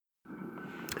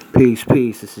Peace,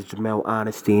 peace. This is Jamel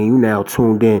Honesty, and you now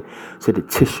tuned in to the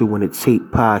Tissue and the Tape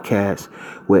podcast,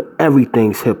 where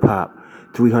everything's hip hop,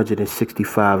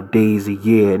 365 days a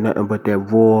year, nothing but that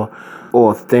raw,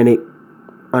 authentic,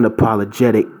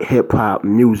 unapologetic hip hop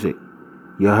music.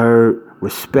 You heard?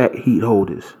 Respect heat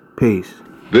holders. Peace.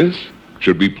 This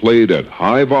should be played at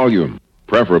high volume,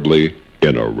 preferably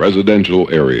in a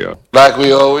residential area. Like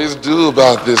we always do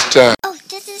about this time. Oh,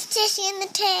 this is Tissue and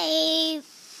the Tape.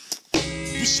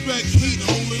 Respect heat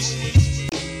holders.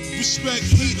 Respect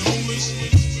heat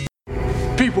holders.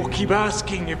 People keep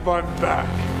asking if I'm back,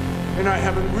 and I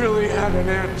haven't really had an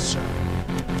answer.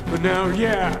 But now,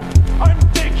 yeah, I'm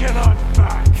thinking I'm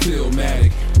back.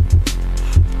 Philmatic,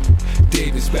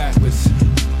 Davis backwards,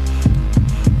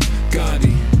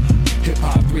 Gandhi, Hip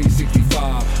Hop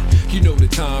 365. You know the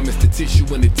time, it's the tissue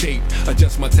and the tape.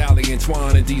 Adjust my tally,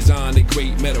 entwine and design the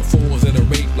great metaphors of the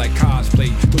rape like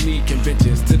cosplay. Don't need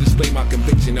conventions to display my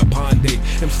conviction upon day.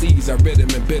 MCs I rhythm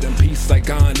and bid them peace like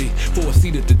Gandhi. For a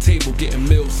seat at the table, getting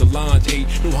meals, Solange ate.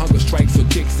 No hunger strikes or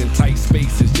kicks in tight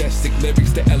spaces. Just sick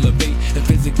lyrics to elevate and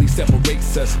physically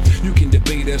separates us. You can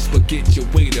debate us, but get your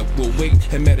weight up. We'll wait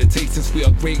and meditate since we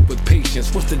are great with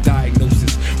patience. What's the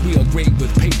diagnosis? We are great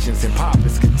with patience, and pop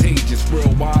is contagious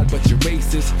worldwide, but you're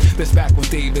racist. That's back when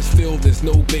Davis feel there's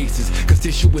no basis. Cause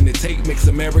tissue in the tape makes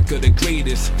America the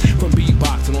greatest. From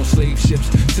beatboxing on slave ships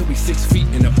till we 6 feet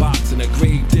in a box in a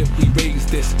grave dip, we raise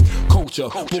this culture.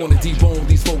 Born to debone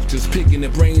these vultures, picking the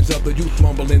brains of the youth,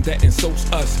 mumbling that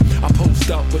insults us. I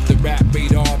post up with the rap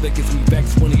radar that gets me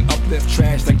vexed when he uplift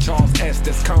trash like Charles S.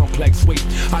 That's complex. Wait,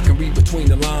 I can read between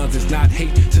the lines. It's not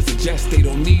hate to suggest they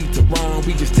don't need to rhyme.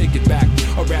 We just take it back,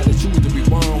 or rather choose to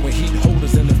rewind when heat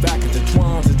holders in the back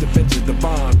intertwines as the benches the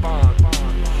bond.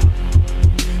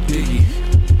 Diggy,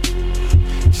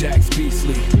 Jax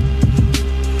Beasley,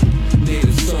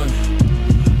 Native Son,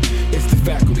 it's the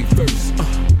faculty first.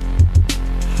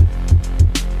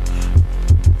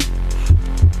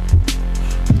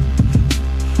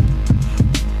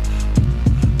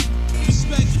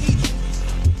 Respect heat holders.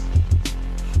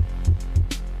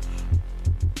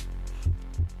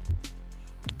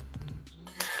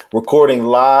 Recording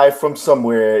live from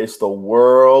somewhere, it's the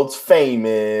world's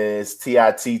famous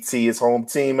TITT, his home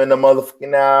team in the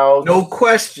motherfucking house. No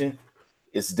question.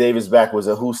 It's Davis backwards.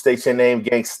 And who state your name,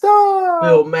 gangsta?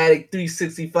 Philmatic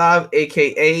 365,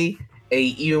 aka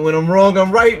even when I'm wrong,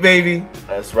 I'm right, baby.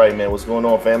 That's right, man. What's going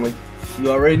on, family? You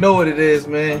already know what it is,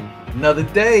 man. Another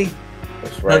day,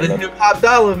 That's right. another hip hop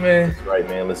dollar, man. That's right,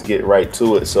 man. Let's get right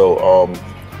to it. So,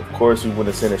 of course, we want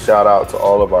to send a shout out to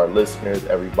all of our listeners,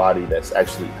 everybody that's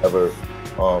actually ever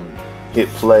hit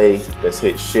play, that's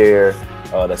hit share,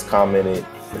 that's commented,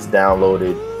 that's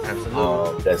downloaded,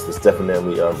 Absolutely. that's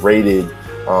definitely rated.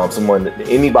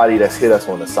 Anybody that's hit us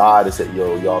on the side and said,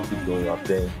 "Yo, y'all keep doing your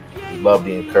thing." We love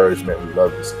the encouragement, we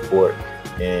love the support,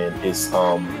 and it's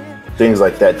things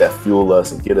like that that fuel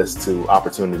us and get us to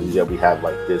opportunities that we have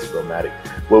like this. Philmatic,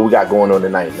 what we got going on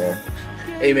tonight, man?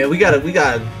 Hey, man, we got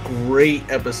a great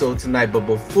episode tonight. But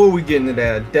before we get into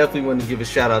that, I definitely want to give a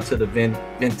shout out to the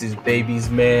Vintage Babies,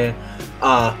 man.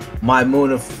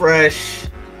 Maimuna Fresh,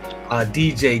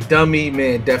 DJ Dummy,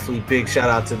 man, definitely big shout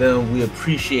out to them. We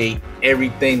appreciate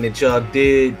everything that y'all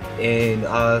did, and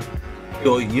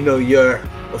you know you're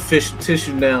official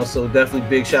tissue now, so definitely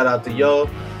big shout out to y'all.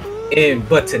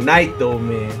 But tonight though,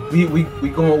 man,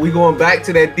 we going back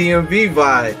to that DMV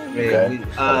vibe, man. Okay.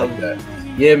 I like that.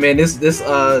 Yeah, man, this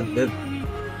our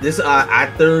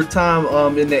third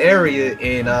time in the area,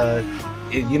 and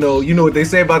you know what they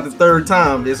say about the third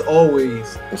time. It's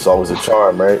always a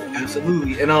charm, right?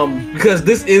 Absolutely. And because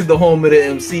this is the home of the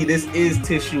MC, this is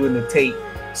Tissue and the Tape.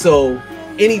 So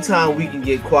anytime we can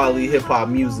get quality hip hop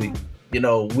music, you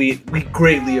know, we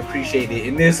greatly appreciate it.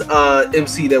 And this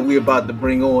MC that we're about to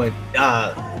bring on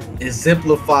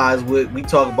exemplifies what we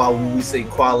talk about when we say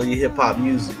quality hip hop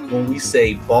music, when we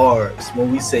say bars,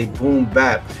 when we say boom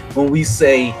bap, when we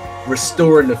say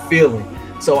restoring the feeling.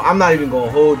 So I'm not even gonna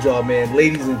hold y'all, man.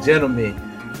 Ladies and gentlemen,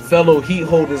 fellow heat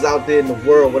holders out there in the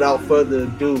world, without further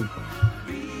ado,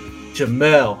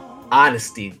 Jamel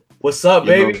Honesty. What's up,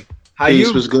 baby? How Peace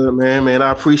you? was good, man. Man,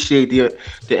 I appreciate the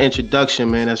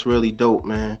introduction, man. That's really dope,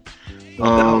 man. No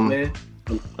doubt, man.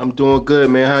 I'm doing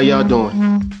good, man. How y'all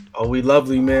doing? Oh, we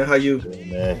lovely, man. How you?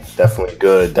 Man, definitely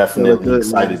good. Definitely Good,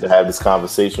 excited man. to have this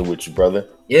conversation with you, brother.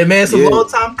 Yeah, man, it's a Yeah. long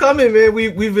time coming, man.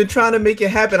 We've been trying to make it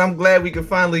happen. I'm glad we can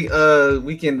finally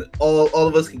we can all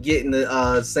of us can get in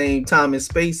the same time and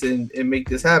space and make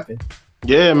this happen.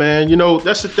 Yeah, man. You know,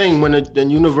 that's the thing. When the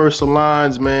universe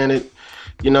aligns, man,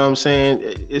 You know what I'm saying?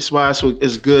 It's why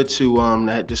it's good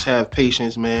to just have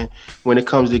patience, man. When it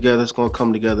comes together, it's gonna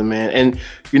come together, man. And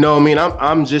you know what I mean?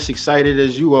 I'm just excited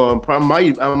as you are. I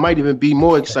might even be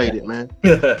more excited, man.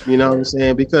 You know what I'm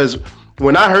saying? Because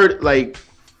when I heard, like,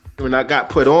 when I got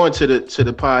put on to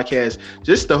the podcast,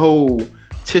 just the whole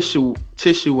tissue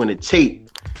and the tape,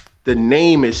 the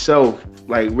name itself,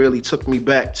 like, really took me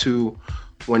back to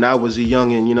when I was a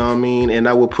youngin', you know what I mean? And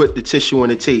I would put the tissue on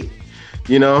the tape.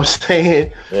 You know what I'm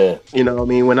saying? Yeah. You know what I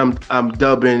mean? When I'm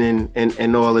dubbing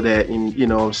and all of that, and you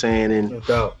know what I'm saying, and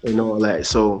all that.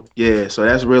 So yeah, so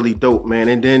that's really dope, man.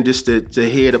 And then just to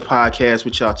hear the podcast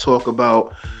which y'all talk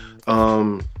about,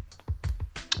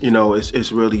 you know,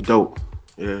 it's really dope.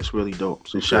 Yeah, it's really dope.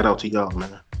 So shout out to y'all,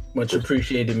 man. Much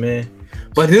appreciated, man.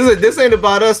 But this ain't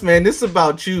about us, man. This is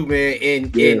about you, man,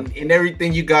 and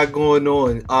everything you got going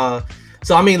on.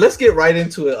 So I mean, let's get right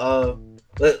into it.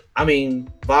 I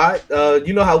mean, Vi,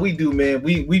 you know how we do, man.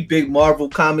 We big Marvel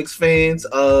Comics fans.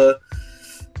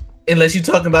 Unless you're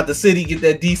talking about the city, get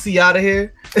that DC out of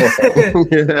here.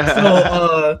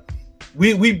 So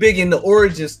we big in the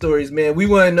origin stories, man. We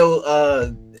want to know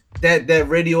that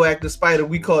radioactive spider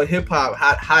we call hip hop.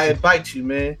 How it bites you,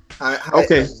 man?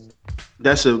 Okay,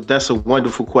 that's a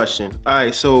wonderful question. All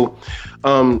right, so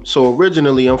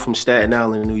originally I'm from Staten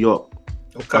Island, New York.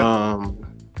 Okay.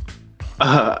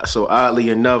 So oddly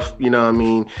enough, you know what I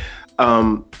mean,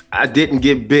 I didn't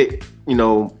get bit, you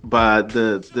know, by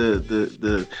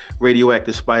the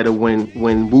radioactive spider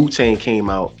when Wu-Tang came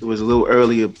out. It was a little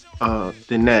earlier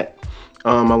than that.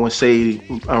 I want to say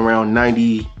around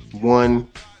 91,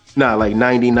 like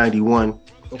 90, 91.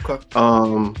 Okay.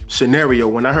 Scenario.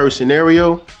 When I heard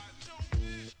Scenario,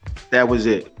 that was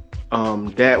it.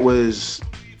 That was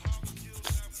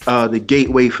the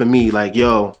gateway for me. Like,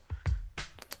 yo,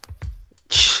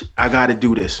 I got to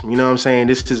do this. You know what I'm saying?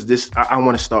 I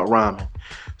want to start rhyming.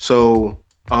 So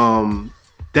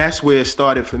that's where it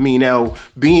started for me. Now,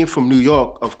 being from New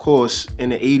York, of course, in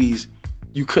the 80s,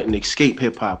 you couldn't escape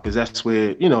hip hop because that's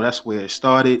where it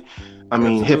started. I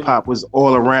mean, hip hop was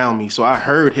all around me. So I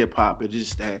heard hip hop. It's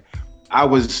just that I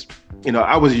was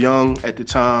young at the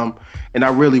time and I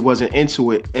really wasn't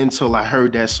into it until I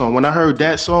heard that song. When I heard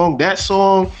that song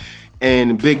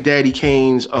and Big Daddy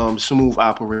Kane's Smooth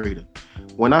Operator.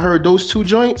 When I heard those two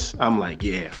joints, I'm like,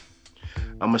 yeah,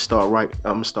 I'm gonna start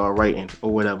writing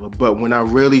or whatever. But when I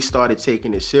really started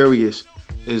taking it serious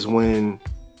is when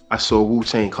I saw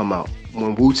Wu-Tang come out.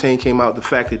 When Wu-Tang came out, the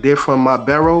fact that they're from my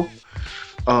borough,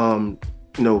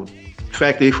 you know, the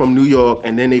fact they're from New York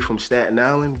and then they from Staten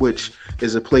Island, which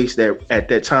is a place that at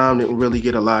that time didn't really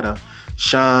get a lot of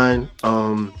shine,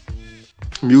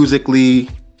 musically,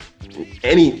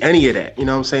 any of that, you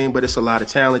know what I'm saying? But it's a lot of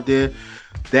talent there.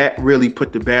 That really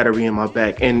put the battery in my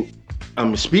back. And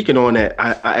speaking on that,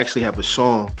 I actually have a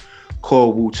song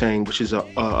called Wu-Tang, which is a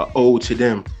ode to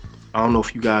them. I don't know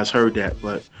if you guys heard that,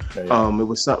 but it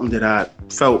was something that I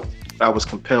felt I was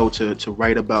compelled to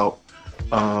write about.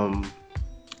 You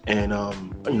know,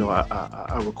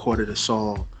 I recorded a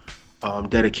song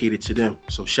dedicated to them.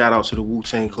 So shout out to the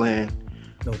Wu-Tang Clan.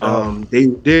 No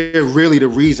they're really the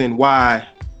reason why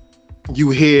you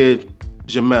hear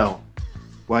Jamel,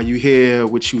 why you hear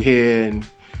what you hear,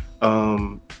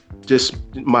 and just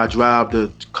my drive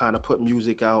to kind of put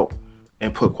music out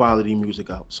and put quality music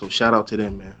out. So shout out to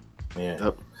them, man. Yeah,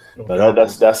 yep.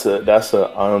 That's an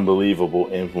unbelievable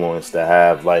influence to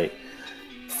have. Like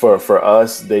for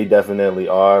us, they definitely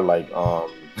are. Like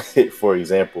for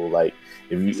example, like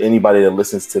anybody that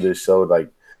listens to this show, like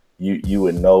you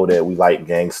would know that we like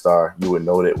Gangstar. You would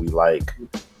know that we like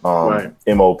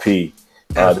MOP.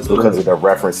 Just because of the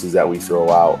references that we throw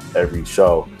out every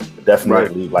show.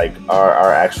 Definitely, like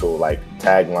our actual like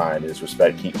tagline is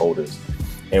respect keep holders.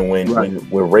 And when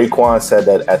Raekwon said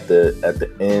that at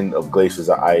the end of Glaciers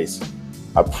of Ice,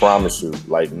 I promise you,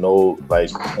 like no,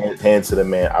 like hand to the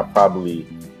man, I probably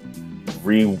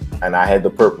and I had the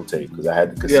purple tape because I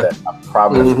had the cassette. Yeah. I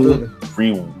probably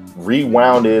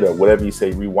rewound it or whatever you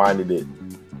say, rewinded it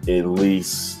at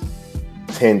least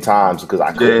 10 times because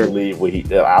I couldn't believe what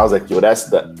I was like, yo, that's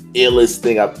the illest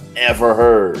thing I've ever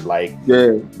heard. Like,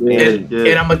 and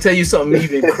I'm gonna tell you something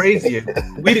even crazier.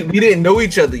 we didn't know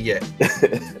each other yet,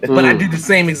 but I did the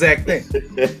same exact thing.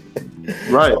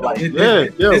 Right. So like,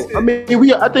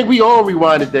 I think we all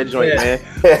rewinded that joint, man.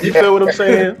 You feel what I'm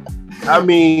saying? I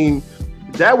mean,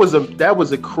 that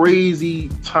was a crazy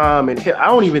time, and I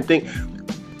don't even think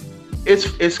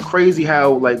it's crazy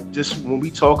how, like, just when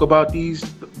we talk about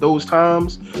those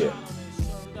times,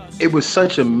 it was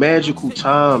such a magical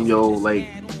time, yo, like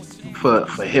for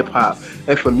hip hop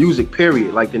and for music,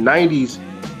 period. Like the 90s,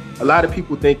 a lot of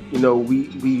people think, you know,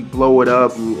 we blow it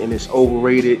up and it's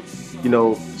overrated. You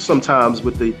know, sometimes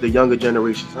with the younger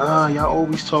generations, y'all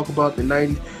always talk about the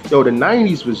 90s. Yo, the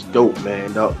 90s was dope,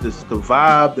 man. The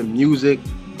vibe, the music,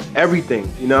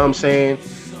 everything. You know what I'm saying?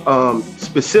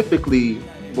 Specifically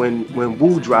when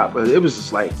Wu dropped, it was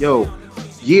just like, yo,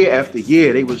 year after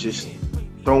year, they was just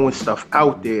throwing stuff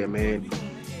out there, man.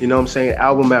 You know what I'm saying?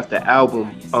 Album after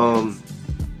album.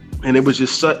 And it was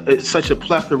just such a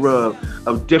plethora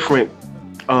of different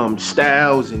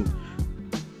styles and,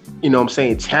 you know what I'm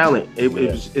saying, talent.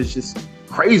 It's just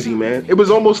crazy, man. It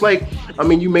was almost like, I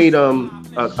mean, you made a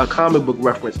comic book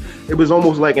reference. It was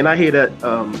almost like, and I hear that,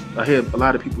 I hear a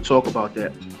lot of people talk about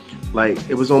that. Like,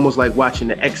 it was almost like watching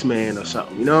the X-Men or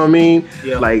something. You know what I mean?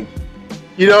 Yeah. Like,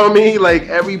 you know what I mean? Like,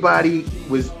 everybody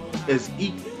was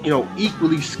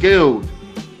equally skilled,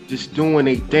 just doing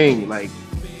a thing. Like,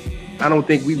 I don't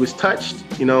think we was touched,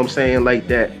 you know what I'm saying, like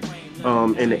that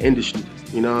in the industry.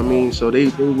 You know what I mean? So they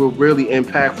were really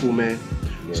impactful, man.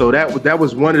 Yeah. So that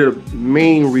was one of the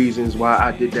main reasons why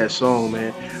I did that song,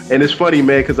 man. And it's funny,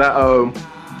 man, because I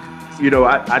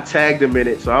tagged them in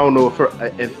it. So I don't know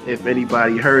if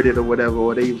anybody heard it or whatever,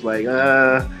 or they was like,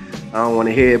 I don't want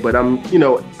to hear it. But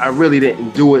I really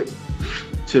didn't do it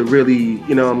to really,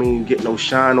 you know what I mean, get no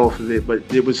shine off of it. But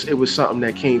it was something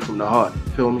that came from the heart.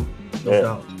 Feel me?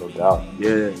 No doubt.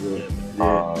 Yeah.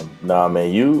 Nah,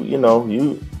 man,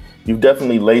 you've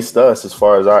definitely laced us as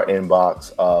far as our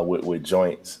inbox with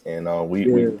joints, and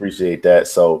we appreciate that.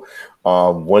 So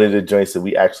one of the joints that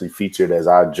we actually featured as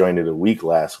our joint of the week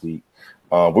last week,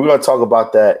 we're going to talk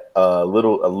about that a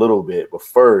little bit, but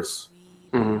first,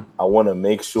 I want to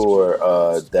make sure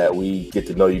that we get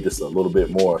to know you just a little bit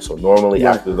more. So normally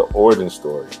after the origin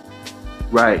story,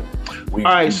 right? All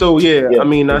right, so I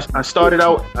mean, I started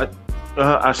out.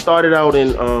 I started out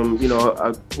in I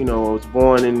was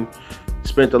born and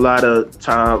spent a lot of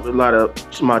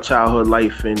my childhood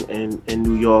life in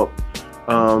New York.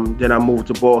 Then I moved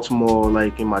to Baltimore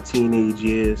like in my teenage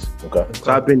years. Okay.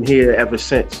 So I've been here ever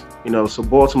since. You know, so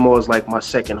Baltimore is like my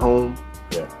second home.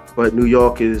 Yeah. But New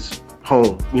York is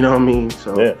home. You know what I mean?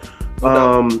 So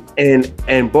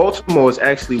and Baltimore is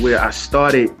actually where I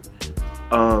started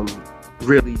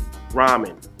really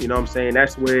rhyming. You know what I'm saying?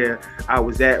 That's where I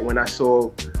was at when I saw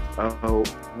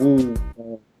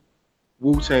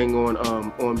Wu-Tang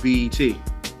on BET.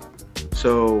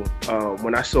 So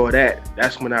when I saw that,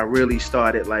 that's when I really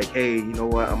started like, hey, you know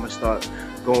what? I'm gonna start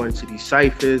going to these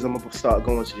ciphers. I'm gonna start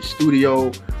going to the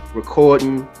studio,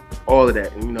 recording, all of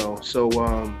that. So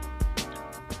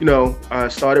I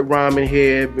started rhyming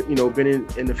here. Been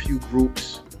in a few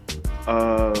groups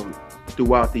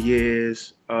throughout the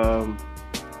years.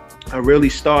 I really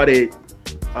started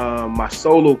my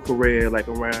solo career like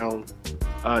around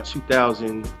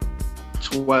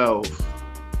 2012.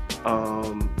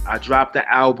 I dropped the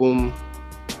album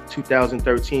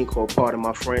 2013 called Pardon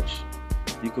My French.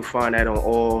 You can find that on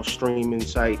all streaming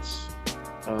sites.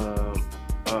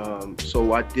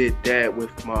 So I did that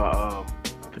with my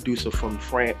producer from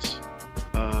France.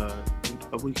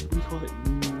 We call it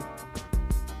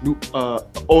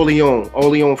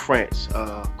Orléans, France.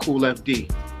 Cool FD.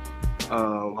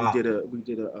 We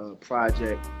did a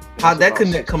project. How'd that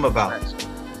connect come about?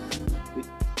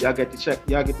 Y'all get to check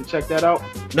that out.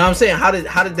 No, I'm saying how did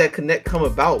that connect come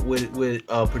about with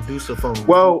a producer from?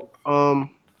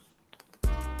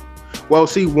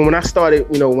 See, when I started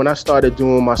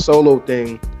doing my solo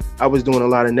thing, I was doing a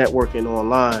lot of networking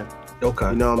online.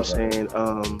 Okay. You know what I'm saying?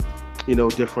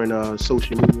 Different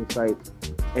social media sites,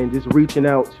 and just reaching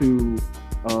out to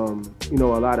a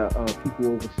lot of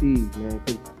people overseas, man.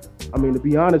 'Cause, I mean, to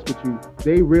be honest with you,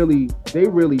 they really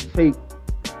take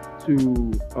to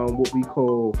what we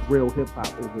call real hip hop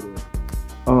over there.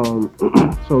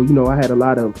 So I had a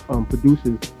lot of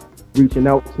producers reaching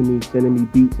out to me, sending me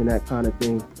beats and that kind of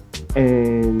thing,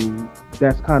 and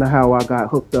that's kind of how I got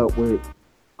hooked up with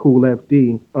Cool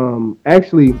FD.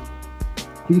 Actually,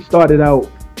 he started out.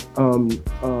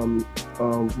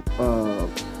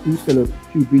 He sent a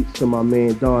few beats to my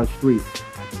man Don Street.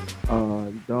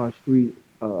 Don Street.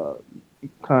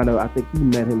 I think he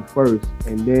met him first,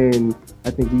 and then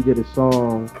I think we did a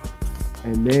song,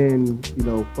 and then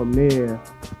from there,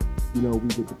 we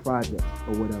did the project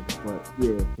or whatever. But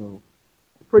yeah, so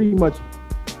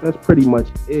that's pretty much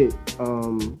it.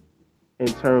 In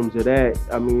terms of that,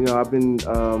 I mean,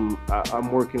 I'm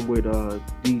working with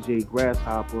DJ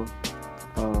Grasshopper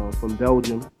from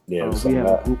Belgium. Yeah, we have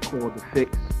a group called The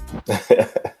Fix.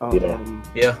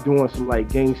 Doing some like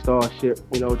gangstar shit,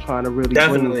 trying to really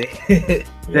definitely bring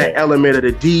that element of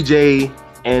the DJ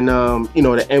and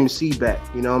the MC back.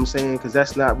 You know what I'm saying? Because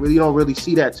that's not really, you don't really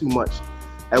see that too much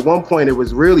at one point it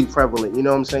was really prevalent. You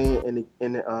know what I'm saying?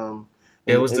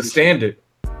 It was the standard.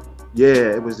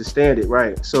 Yeah, it was the standard,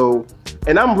 right? So,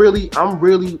 and I'm really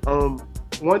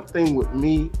one thing with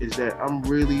me is that I'm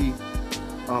really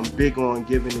big on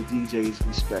giving the DJs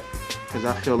respect, because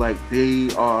I feel like they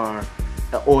are,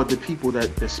 or the people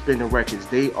that spin the records,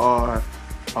 they are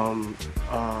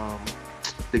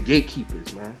the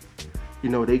gatekeepers, man. You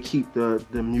know, they keep the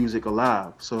music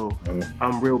alive. So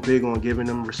I'm real big on giving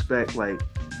them respect. Like,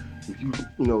 if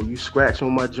you scratch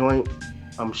on my joint,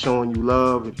 I'm showing you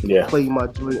love. If you play my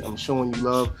joint, I'm showing you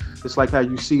love. It's like how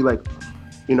you see, like,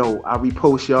 I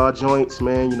repost y'all joints,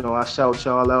 man. I shout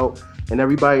y'all out, and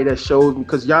everybody that shows me,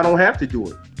 because y'all don't have to do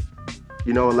it.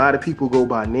 A lot of people go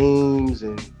by names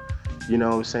and, what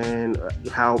I'm saying,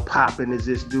 how poppin' is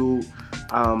this dude?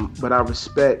 But I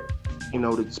respect,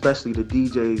 especially the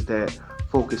DJs that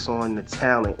focus on the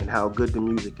talent and how good the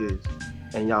music is,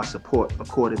 and y'all support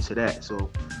according to that. So,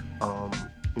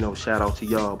 shout out to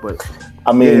y'all. But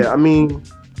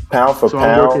pound for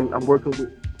pound, I'm working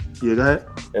with. Yeah, go ahead.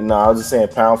 And no, I was just saying,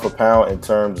 pound for pound, in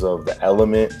terms of the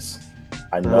elements.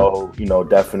 I know,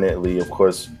 definitely, of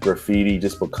course, graffiti,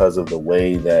 just because of the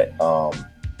way that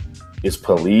it's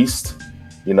policed.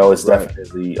 It's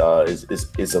definitely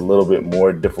it's a little bit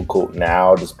more difficult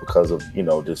now, just because of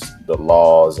just the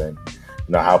laws and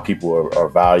how people are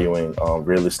valuing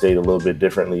real estate a little bit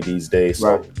differently these days.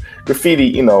 So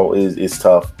graffiti, is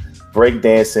tough.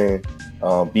 Breakdancing,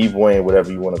 b-boying,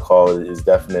 whatever you want to call it, is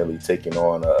definitely taking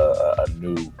on a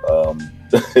new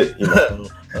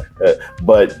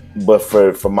but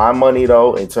for my money,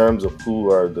 though, in terms of who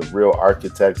are the real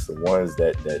architects, the ones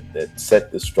that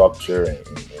set the structure and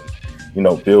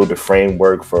build the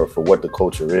framework for what the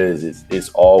culture is, it's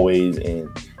always, and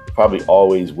probably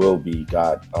always will be,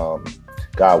 God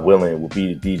willing, will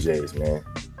be the DJs, man.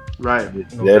 Right.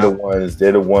 They're the ones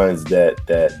that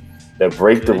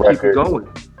break the record. Keep it going.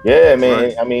 Yeah, man.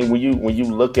 Right. I mean, when you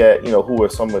look at, who are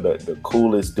some of the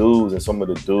coolest dudes, and some of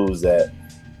the dudes that,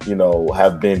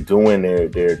 have been doing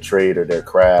their trade or their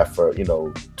craft for,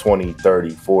 20, 30,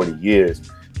 40 years,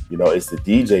 it's the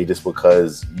DJ, just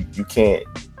because you can't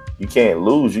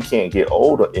lose, you can't get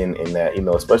old in that,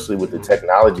 especially with the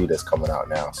technology that's coming out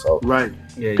now. So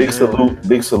big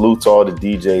salute to all the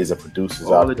DJs and producers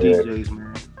all out there. All the DJs,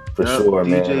 man. For sure,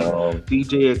 man.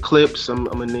 DJ Eclipse, I'm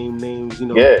gonna name names.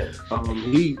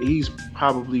 He's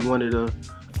probably one of the,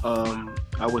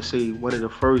 I would say, one of the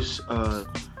first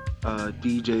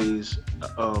DJs,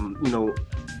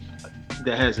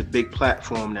 that has a big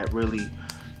platform that really,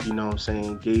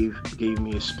 gave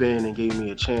me a spin and gave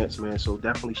me a chance, man. So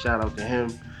definitely shout out to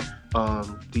him.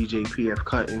 DJ PF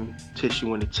Cutting,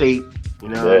 Tissue and the Tape. You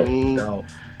know what I mean?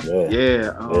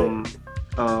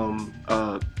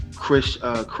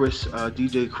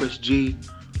 DJ Chris G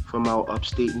from out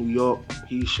upstate New York.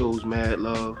 He shows mad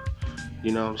love.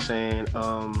 You know what I'm saying?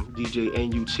 DJ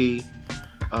NUT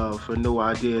for No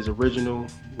Ideas Original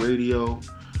Radio,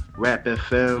 Rap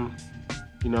FM.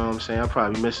 You know what I'm saying? I'm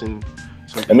probably missing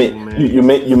some people, man.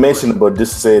 You mentioned it, but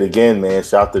just to say it again, man,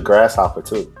 shout out to Grasshopper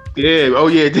too. Yeah. Oh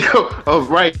yeah. Oh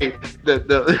right.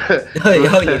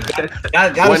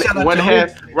 One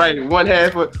half. Right. One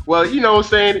half. Well, you know what I'm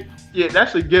saying. Yeah,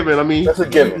 that's a given. I mean, that's a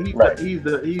given. He's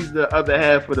the other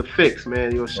half of the fix,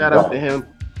 man. Shout out to him.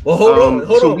 Well, hold on.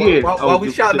 While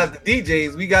we shouting out the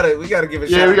DJs, we gotta give a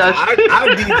shout out to our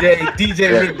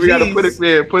DJ Rick G's. We gotta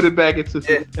put it back into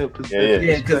perspective.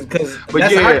 Yeah, because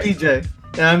that's our DJ.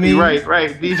 You know what I mean?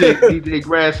 Right. DJ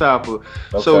Grasshopper.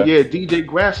 Okay. So yeah, DJ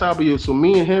Grasshopper. So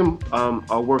me and him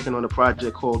are working on a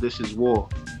project called This Is War.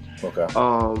 Okay.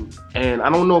 And I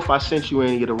don't know if I sent you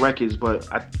any of the records, but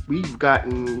we've dropped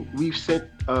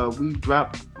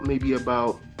maybe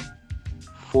about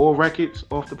 4 records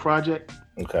off the project.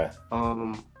 Okay.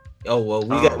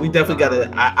 We definitely got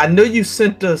to. I know you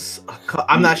sent us.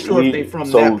 I'm not sure if they from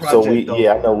that project.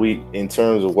 I know in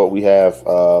terms of what we have,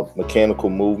 Mechanical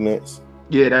Movements.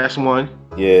 Yeah, that's one.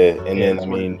 Yeah, and then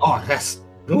that's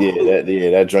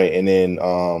that joint, and then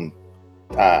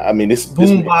this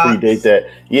predate that.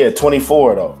 Yeah,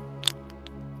 24 though.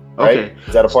 Right? Okay.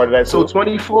 Is that a part of that too? So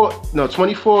 24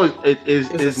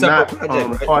 is not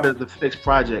project, part of the fixed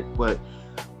project, but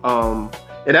and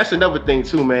that's another thing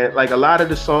too, man. Like a lot of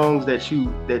the songs that you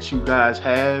guys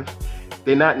have,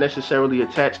 they're not necessarily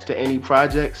attached to any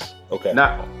projects. Okay.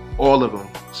 Not all of them.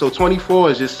 So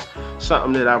 24 is just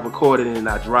something that I recorded and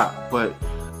I dropped, but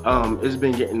it's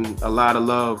been getting a lot of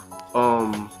love.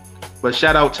 But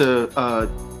shout out to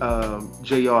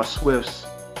J.R. Swifts.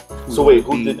 So wait,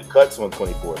 who did the cuts on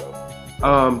 24 though?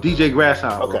 DJ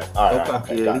Grasshopper. Okay. All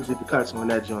right. Yeah, he did the cuts on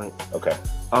that joint. Okay.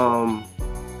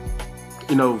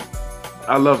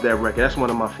 I love that record. That's one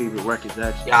of my favorite records,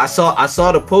 actually. Yeah, I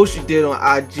saw the post you did on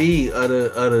IG of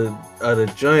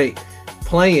the joint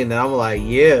playing, and I'm like,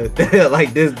 yeah,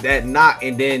 like that knock,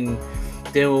 and then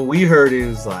when we heard it, it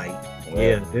was like,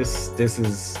 yeah, this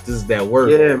is that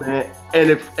word. Yeah, man. And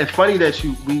it's funny that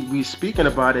we speaking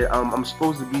about it. I'm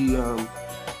supposed to be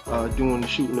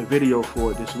shooting a video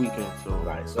for it this weekend. So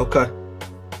Nice. Okay.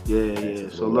 yeah.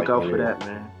 So look out for that,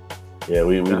 man. Yeah,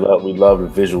 we love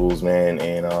the visuals, man.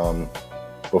 And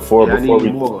before I need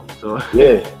we more. So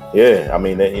yeah. I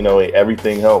mean, you know,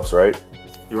 everything helps, right?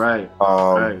 you're right.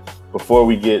 Right. Before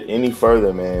we get any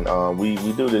further, man, we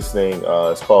do this thing.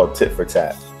 It's called Tit for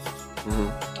Tat.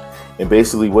 Mm-hmm. And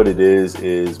basically, what it is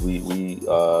we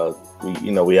have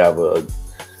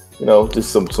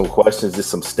just some questions, just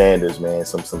some standards, man.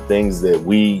 Some things that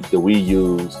we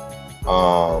use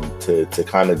to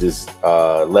kind of just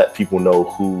let people know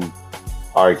who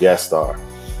our guests are.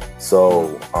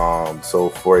 So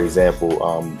for example,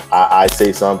 I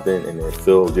say something and then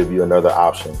Phil will give you another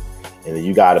option, and then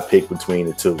you got to pick between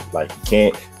the two. Like,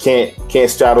 you can't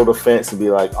straddle the fence and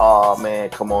be like, oh man,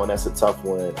 come on, that's a tough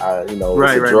one. It's a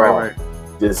draw. Right.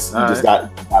 You just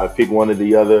got to pick one or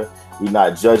the other. We're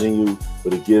not judging you,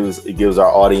 but it gives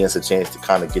our audience a chance to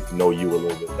kind of get to know you a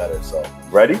little bit better. So,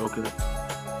 ready? Okay.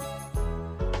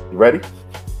 You ready?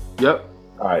 Yep.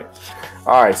 All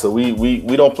right. So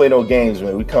we don't play no games,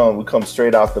 man. We come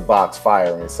straight out the box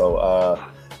firing.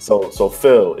 So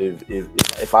Phil,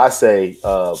 if I say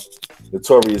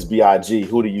Notorious B.I.G.,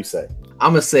 who do you say?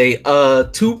 I'm gonna say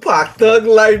Tupac Thug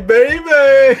Life,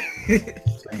 baby.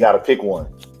 You got to pick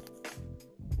one.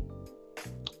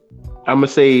 I'm gonna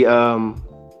say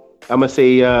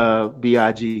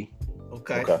B.I.G.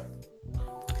 Okay.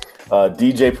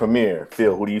 DJ Premier,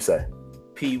 Phil, who do you say?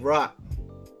 P Rock.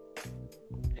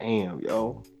 Damn,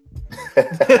 yo.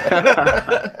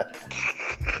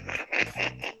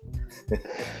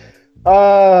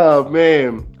 Oh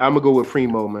man, I'm gonna go with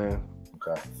Primo, man.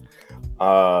 Okay.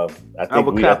 I think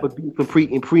we cap a beat for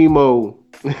Primo.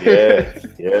 Yeah.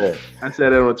 I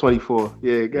said it on 24.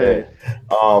 Yeah, go ahead.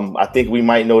 I think we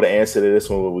might know the answer to this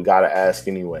one, but we gotta ask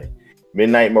anyway.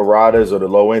 Midnight Marauders or the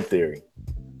Low End Theory?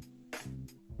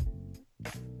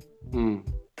 I'm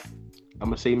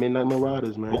gonna say Midnight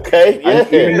Marauders, man. Okay, yeah.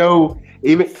 Even though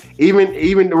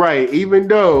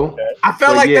I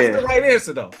felt like that's the right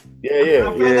answer though. Yeah.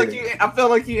 I felt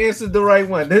like you answered the right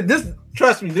one. This,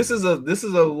 trust me, this is a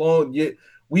long.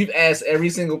 We've asked every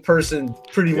single person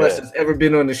pretty much that's ever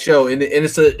been on the show, and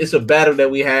it's a battle that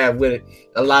we have with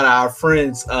a lot of our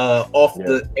friends off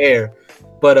the air.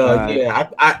 But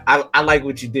I like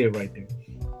what you did right there.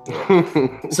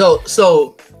 So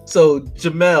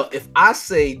Jamel, if I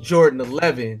say Jordan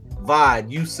 11, Vod,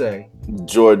 you say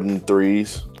Jordan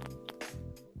 3s.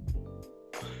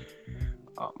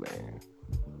 Oh man.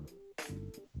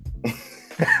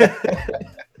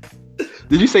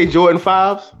 Did you say Jordan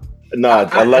 5s? No,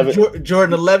 11.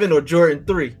 Jordan 11 or Jordan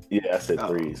 3? Yeah, I said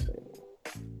 3s.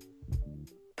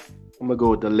 I'm gonna go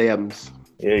with the 11s.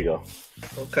 There you go.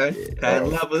 Okay. Pat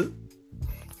Lever.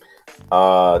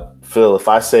 Phil, if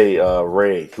I say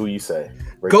Ray, who you say?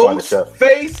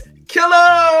 Ghostface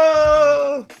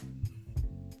Killer.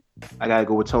 I gotta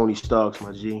go with Tony Starks,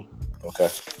 my G. Okay.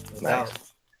 Nice.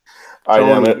 All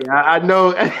right, Tony, I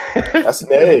know. That's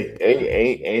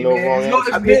ain't no wrong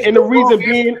answer. I mean, and the reason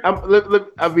being,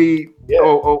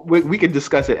 we can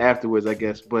discuss it afterwards, I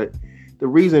guess. But the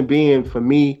reason being, for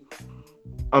me,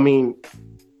 I mean,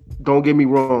 don't get me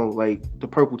wrong, like the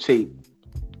Purple Tape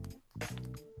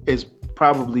is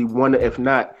probably one, if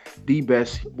not the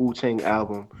best Wu-Tang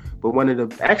album, but one of the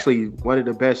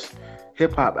best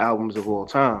hip hop albums of all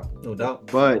time. No doubt.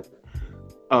 But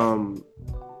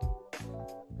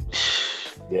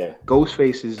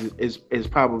Ghostface is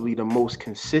probably the most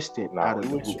consistent out of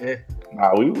the group.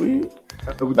 We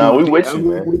with you,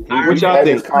 man. What y'all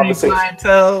think?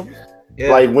 Clientele. Yeah.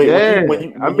 Like when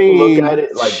you look at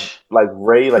it, like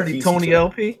Ray, like he's Tony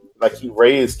LP. Like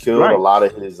Ray has killed a lot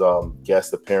of his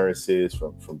guest appearances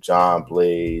from John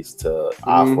Blaze to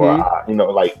Afro.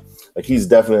 Like he's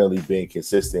definitely been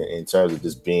consistent in terms of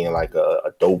just being like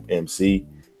a dope MC.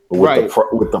 But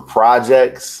with the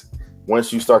projects,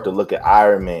 once you start to look at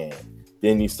Iron Man,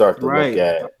 then you start to look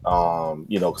at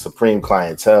Supreme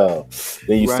Clientele.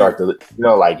 Then you start to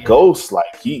Ghost,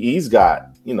 like he's got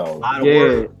a lot of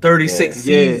work. 36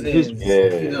 seasons.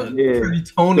 Pretty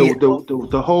Tony.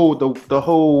 The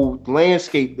whole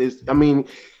landscape is. I mean,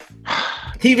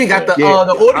 He even got the Yeah,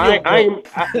 audio.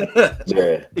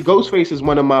 Yeah. Ghostface is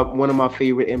one of my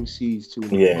favorite MCs too.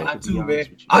 Yeah. Mine too, man.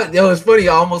 It's funny.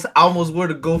 I almost wore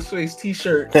the Ghostface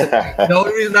T-shirt. The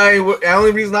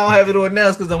only reason I don't have it on now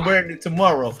is because I'm wearing it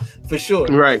tomorrow for sure.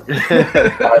 Right. All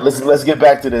right, let's get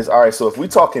back to this. All right, so if we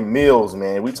talking meals,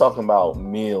 man, we talking about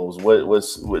meals.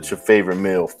 What's your favorite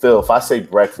meal? Phil, if I say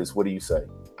breakfast, what do you say?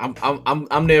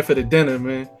 I'm there for the dinner,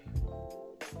 man.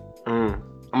 I'm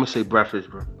gonna say breakfast,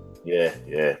 bro. Yeah.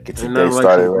 Get your And day nothing like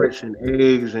started some right. grits and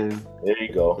eggs, and There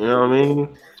you go. you know what I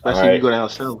mean. Especially if you go down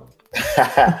south.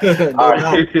 All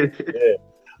right.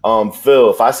 Yeah.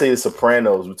 Phil, if I say The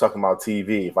Sopranos, we're talking about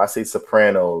TV. If I say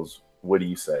Sopranos, what do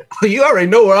you say? You already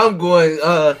know where I'm going.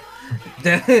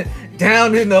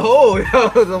 Down in the hole.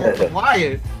 I'm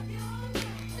wired.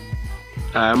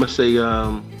 I'm gonna say.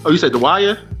 You said The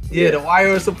Wire? Yeah, The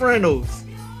Wire of Sopranos.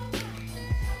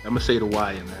 I'm gonna say The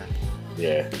Wire, man.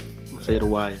 Yeah. I'm gonna say The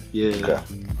Wire. Yeah. Okay.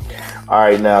 All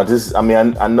right, now I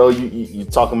know you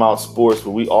talking about sports, but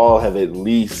we all have at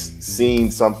least seen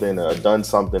something or done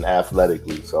something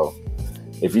athletically. So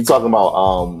if you're talking about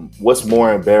what's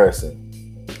more embarrassing,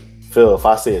 Phil, if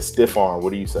I say a stiff arm,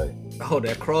 what do you say? Oh,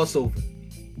 that crossover.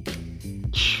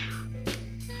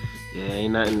 Yeah,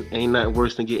 ain't nothing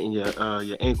worse than getting your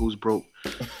ankles broke.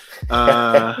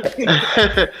 I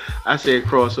said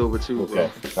crossover too, bro.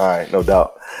 Okay. All right, no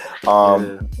doubt.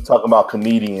 Talking about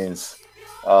comedians,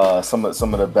 some of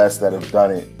the best that have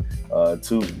done it.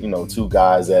 Two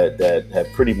guys that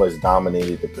have pretty much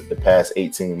dominated the past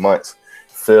 18 months.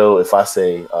 Phil, if I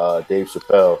say Dave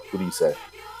Chappelle, who do you say?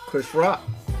 Chris Rock.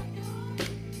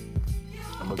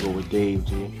 I'm gonna go with Dave,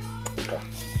 G.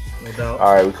 No doubt.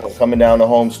 All right, we're coming down the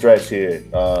home stretch here.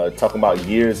 Talking about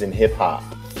years in hip hop.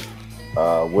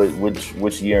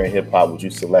 Which year in hip hop would you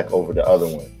select over the other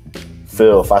one?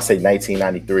 Phil, if I say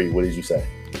 1993, what did you say?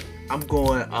 I'm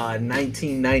going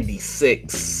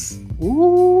 1996.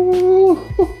 Ooh.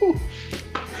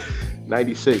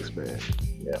 96, man.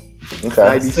 Yeah. Okay.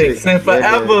 96 and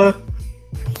forever.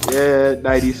 Yeah,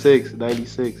 96.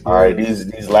 All right,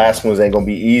 these last ones ain't gonna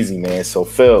be easy, man. So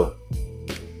Phil,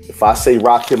 if I say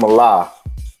Rakim Allah,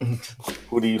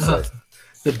 who do you say?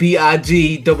 The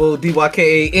BIGDYKANE.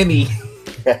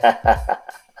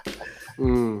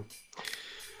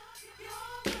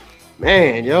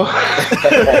 Man, yo.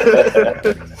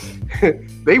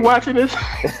 They watching this?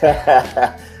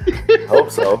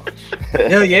 Hope so.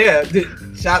 Hell yeah.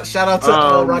 Shout out to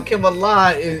Rakim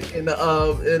Allah in the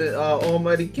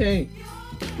Almighty King.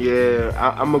 Yeah,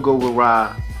 I'm gonna go with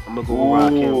Ra. I'm gonna go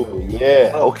with Rakim.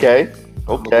 Yeah, okay.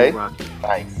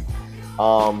 Nice.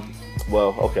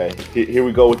 Well, okay. Here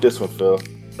we go with this one, Phil.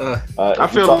 I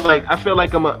feel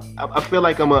like I'm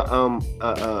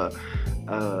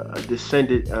a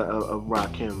descendant of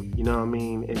Rakim. You know what I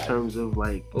mean? In terms of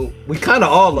like, we kind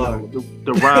of all are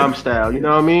the rhyme style. You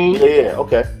know what I mean? Yeah.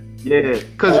 Okay. Yeah,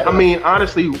 because I mean,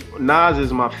 honestly, Nas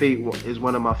is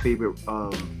one of my favorite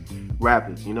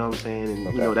rappers. You know what I'm saying?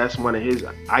 And you know that's one of his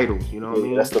idols. You know what I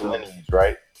mean? That's the lineage,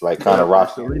 right? Like kind of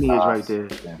rock. The lineage right there.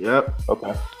 Yeah. Yep.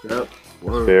 Okay. Yep.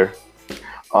 That's fair.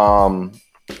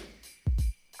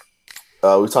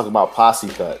 We're talking about posse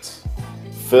cuts.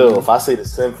 Phil, if I say The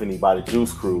Symphony by the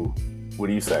Juice Crew, what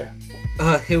do you say?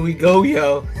 Here we go,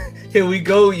 yo.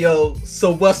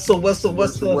 So what's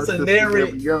the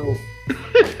scenario?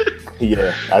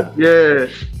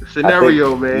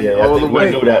 Scenario, man. Yeah, all the way.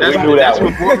 We knew that. That's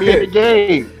what brought me in the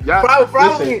game.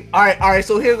 Probably. All right.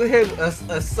 So here's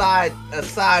a side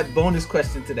bonus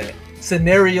question to that.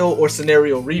 Scenario or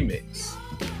scenario remix?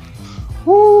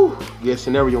 Woo! Yeah,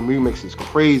 scenario remix is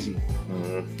crazy.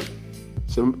 Mm-hmm.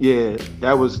 So yeah,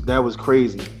 that was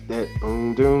crazy. That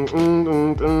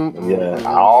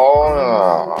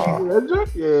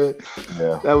yeah.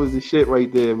 That was the shit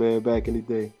right there, man. Back in the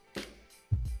day.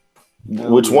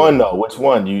 Which one though? Which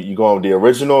one? You going with the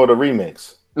original or the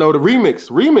remix? No, the remix.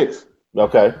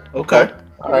 Okay. All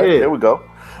right, There we go.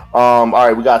 All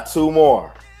right, we got two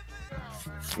more.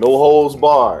 No holds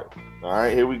barred. All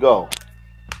right, here we go.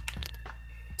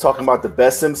 Talking about the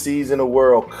best MCs in the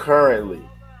world currently.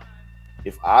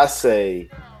 If I say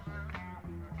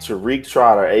Tariq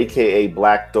Trotter, aka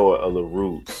Black Thought of the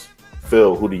Roots,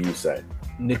 Phil, who do you say?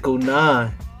 Nickel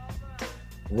 9,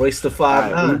 Royce the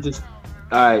 5'9".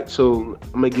 All right, so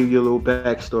I'm gonna give you a little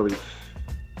backstory.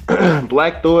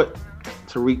 Black Thought,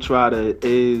 Tariq Trotter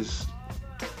is.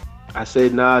 I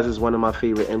said Nas is one of my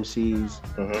favorite MCs.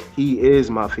 Mm-hmm. He is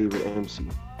my favorite MC.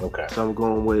 Okay. So I'm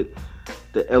going with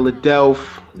the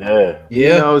Philadelphia. Yeah. You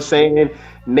know what I'm saying?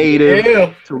 Native.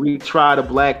 Yeah. Tariq Trotter,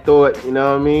 Black Thought. You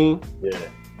know what I mean? Yeah.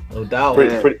 No doubt.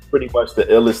 Pretty much the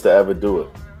illest to ever do it.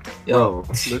 Yo, Bro,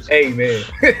 listen. hey man.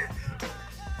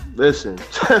 Listen,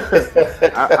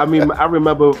 I mean, I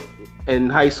remember in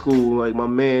high school, like my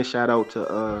man, shout out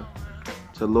to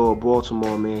Lord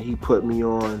Baltimore, man. He put me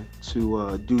on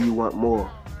to "Do You Want More,"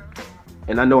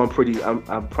 and I know I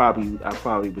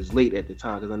probably was late at the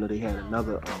time because I know they had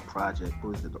another project.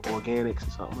 What was it, the Organics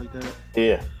or something like that?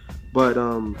 Yeah. But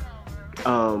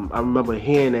I remember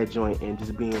hearing that joint and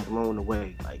just being blown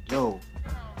away. Like, yo,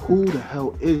 who the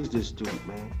hell is this dude,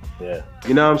 man? Yeah.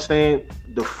 You know what I'm saying?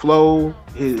 The flow,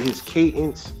 his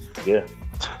cadence, Yeah.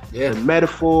 the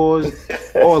metaphors,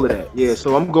 all of that. Yeah,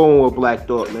 so I'm going with Black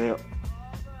Thought, man.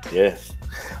 Yeah.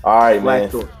 All right, Black man.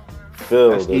 Thought.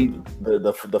 Phil, That's easy.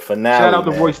 the finale. Shout out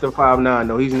to man. Royster 5'9",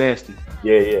 though. He's nasty.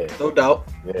 Yeah. No doubt.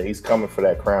 Yeah, he's coming for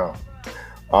that crown.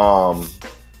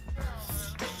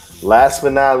 Last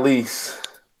but not least,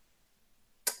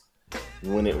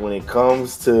 when it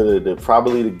comes to the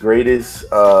probably the greatest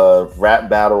rap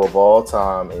battle of all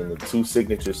time and the two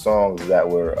signature songs that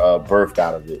were birthed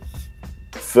out of it,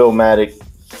 Philmatic.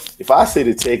 If I say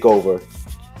The Takeover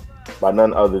by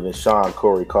none other than Sean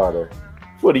Corey Carter,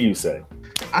 what do you say?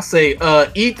 I say,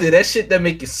 Ether, that shit that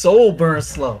make your soul burn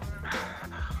slow.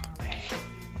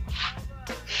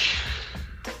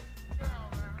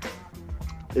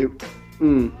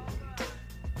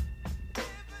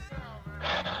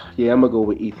 Yeah, I'm gonna go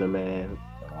with Ether, man.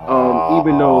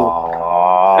 Even though,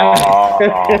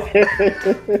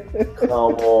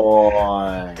 Come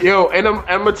on, yo, and I'm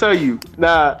gonna tell you,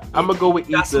 I'm gonna go with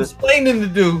Got some Ether. explaining to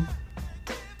do.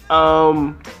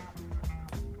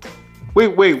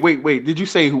 Wait. Did you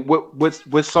say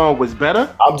what song was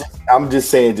better? I'm just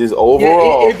saying, just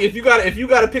overall. Yeah, if you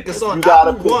gotta pick a song, you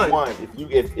gotta not pick one.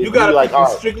 If You gotta like, pick, all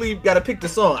right, strictly gotta pick the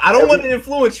song. I don't want to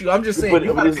influence you. I'm just saying. but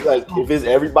You gotta it's pick like, the song. if it's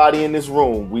everybody in this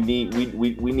room, we need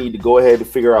to go ahead and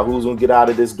figure out who's gonna get out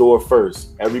of this door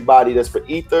first. Everybody that's for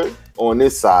Ether on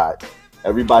this side,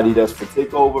 everybody that's for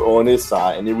Takeover on this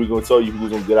side, and then we're gonna tell you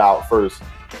who's gonna get out first,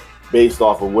 based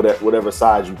off of whatever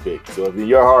side you pick. So if in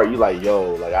your heart you like,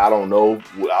 yo, like I don't know,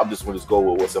 I'm just gonna go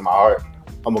with what's in my heart.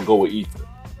 I'm gonna go with Ether.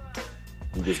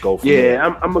 You just go for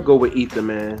I'm gonna go with Ether,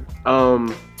 man.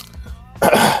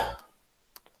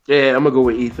 Yeah, I'm gonna go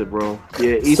with Ether, bro.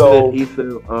 Yeah, Ether.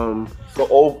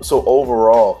 So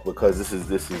overall, because this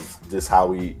is how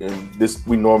we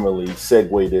normally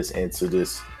segue this into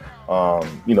this,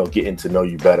 getting to know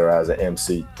you better as an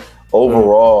MC.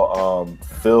 Overall,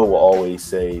 Phil will always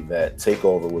say that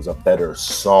Takeover was a better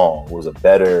song, was a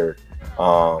better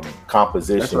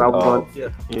composition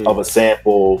of a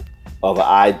sample, of an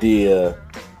idea,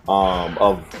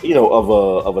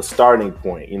 of a starting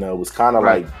point. You know, it was kind of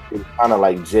like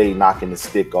Jay knocking the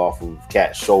stick off of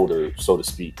Cat's shoulder, so to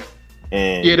speak.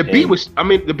 And the beat was. I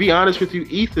mean, to be honest with you,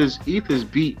 Ether's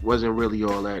beat wasn't really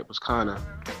all that. It was kind of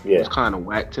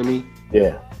whack to me.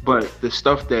 Yeah. But the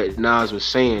stuff that Nas was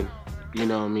saying, you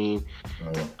know what I mean?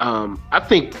 I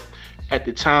think at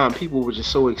the time people were just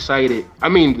so excited. I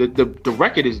mean, the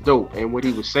record is dope, and what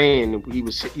he was saying, he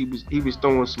was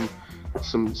throwing some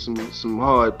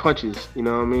hard punches, you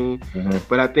know what I mean? Mm-hmm.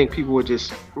 But I think people were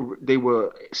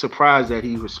surprised that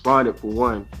he responded, for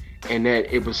one, and that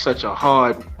it was such a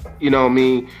hard, you know what I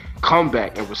mean,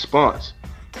 comeback and response.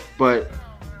 But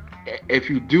if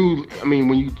you do, I mean,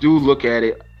 when you do look at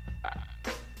it,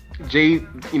 Jay,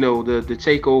 you know, the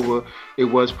Takeover, it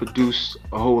was produced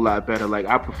a whole lot better. Like,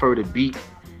 I prefer the beat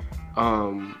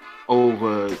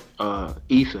over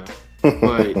Ether.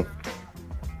 But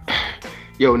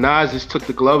yo, Nas just took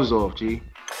the gloves off, G.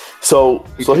 So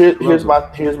here's my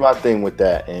thing with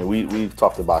that, and we've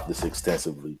talked about this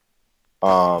extensively.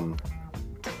 They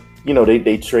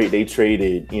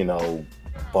traded,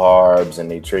 barbs, and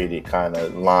they traded kind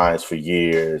of lines for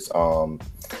years.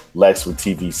 Lex with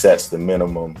TV sets, the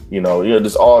minimum,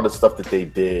 just all the stuff that they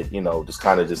did, just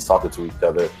kind of just talking to each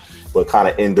other, but kind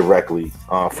of indirectly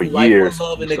for years.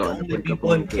 Love and there can only be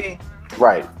one king.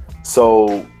 Right.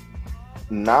 So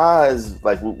Nas,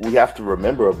 like, we have to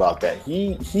remember about that.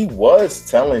 He was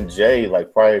telling Jay,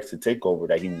 like, prior to Takeover,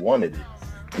 that he wanted it.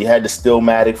 He had the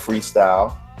Stillmatic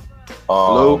freestyle.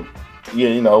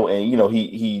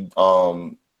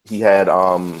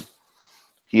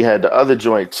 He had the other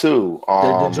joint too.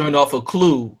 The joint off of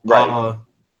Clue. Right.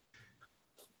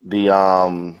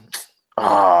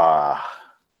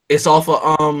 It's off of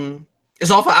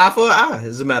Eye for an Eye,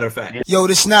 as a matter of fact. Yo,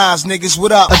 this Nas, niggas,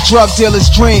 what up? A drug dealer's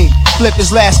dream. Flip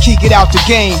his last key, get out the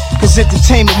game. Cause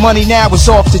entertainment money now is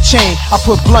off the chain. I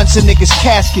put blunts in niggas'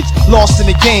 caskets, lost in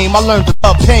the game. I learned to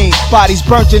love pain, bodies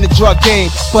burnt in the drug game.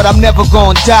 But I'm never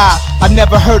gonna die, I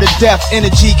never heard of death.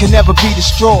 Energy can never be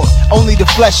destroyed, only the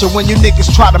flesh. And when you niggas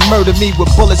try to murder me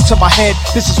with bullets to my head,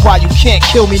 this is why you can't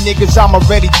kill me, niggas, I'm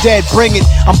already dead. Bring it,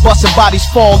 I'm busting bodies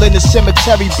fall in the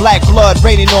cemetery. Black blood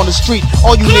raining on the street,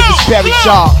 all you niggas buried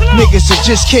y'all. Niggas that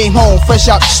just came home, fresh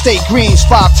out the state greens.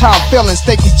 5-time felons,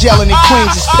 think he's yelling in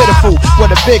Queens is pitiful.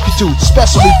 What a big could do,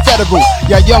 especially federal.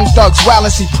 Y'all young thugs,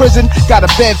 Wallace prison, got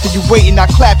a bed for you waiting.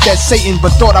 I clapped at Satan,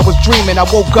 but thought I was dreaming. I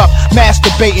woke up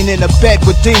masturbating in a bed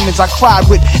with demons. I cried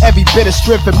with every bit of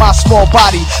strength in my small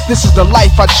body. This is the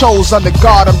life I chose, under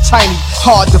God I'm tiny.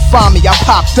 Hard to find me, I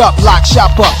popped up, lock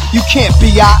shop up. You can't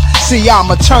be I, see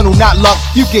I'm eternal, not luck.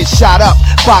 You get shot up,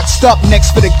 boxed up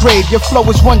next for the grave. Your flow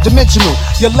is one-dimensional,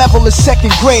 your level is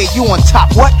second grade. You on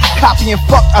top, what? Copy and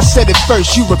fuck, I said it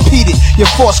first, you repeat it. Your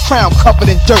false crown covered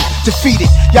in dirt, defeated.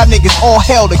 Y'all niggas all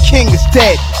hell, the king is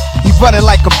dead. He running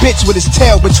like a bitch with his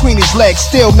tail between his legs.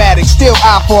 Still Matic, still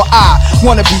eye for eye.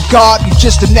 Wanna be God, you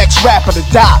just the next rapper to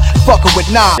die. Fucking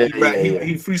with nine.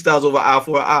 He freestyles over eye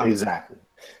for eye. Exactly.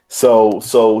 So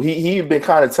he'd been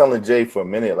kind of telling Jay for a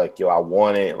minute, like, yo, I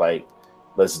want it, like,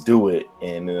 let's do it.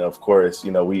 And then of course, you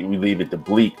know, we leave it to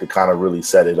Bleak to kind of really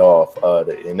set it off.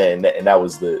 And that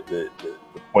was the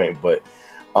point. But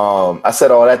I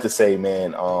said all that to say,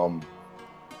 man,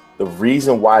 the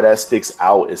reason why that sticks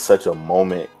out is such a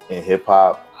moment in hip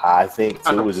hop, I think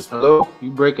too, is just hello.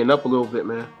 You breaking up a little bit,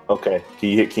 man. Okay. Can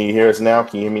you hear us now?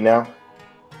 Can you hear me now?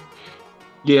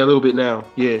 Yeah, a little bit now.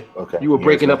 Yeah. Okay. You were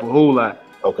breaking up a whole lot.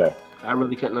 Okay. I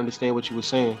really couldn't understand what you were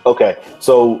saying. Okay.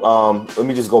 So let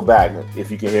me just go back if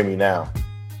you can hear me now.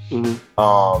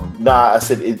 Mm-hmm. I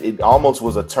said it almost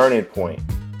was a turning point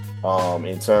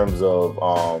in terms of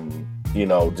you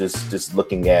know, just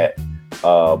looking at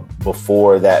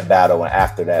before that battle and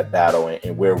after that battle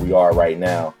and where we are right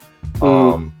now.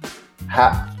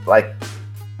 How, like,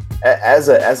 as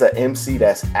a MC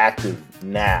that's active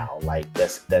now, like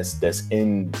that's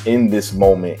in this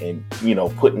moment, and you know,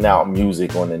 putting out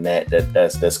music on the net,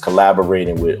 that's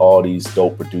collaborating with all these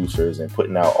dope producers and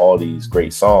putting out all these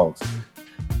great songs.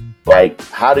 Like,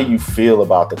 how do you feel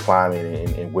about the climate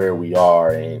and where we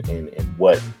are and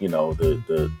what, you know,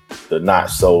 the not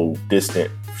so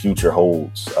distant future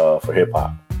holds for hip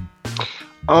hop?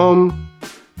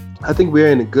 I think we're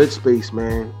in a good space,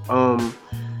 man.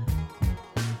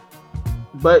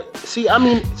 But see, I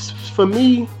mean, for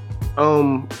me,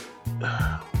 I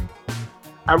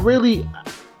really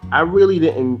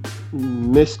didn't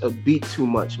miss a beat too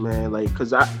much, man. Like,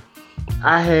 cause I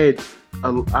had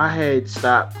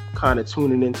stopped kind of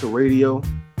tuning into radio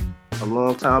a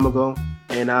long time ago,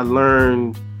 and I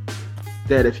learned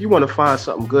that if you want to find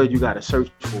something good, you got to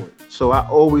search for it. So I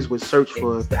always would search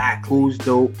for who's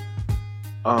dope.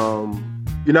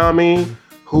 You know what I mean?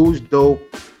 Who's dope?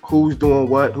 Who's doing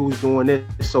what? Who's doing this?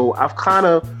 So I've kind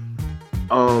of,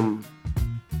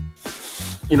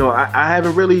 you know, I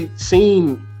haven't really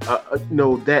seen, you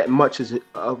know, that much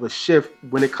of a shift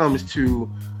when it comes to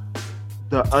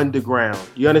the underground.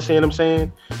 You understand what I'm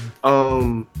saying?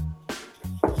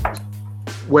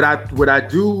 What I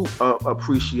do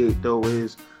appreciate though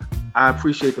is I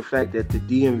appreciate the fact that the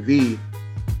DMV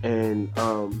and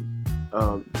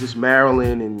just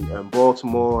Maryland and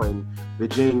Baltimore and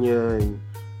Virginia and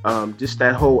just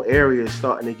that whole area is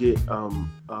starting to get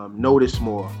noticed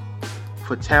more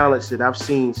for talents that I've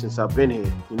seen since I've been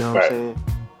here. You know what I'm saying?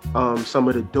 Some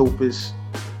of the dopest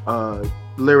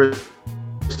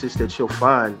lyricists that you'll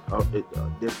find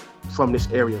they're from this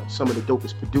area. Some of the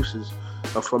dopest producers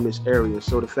are from this area.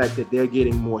 So the fact that they're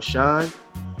getting more shine,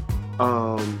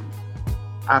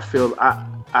 I feel I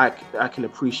can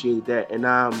appreciate that, and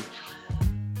I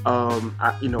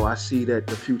see that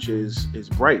the future is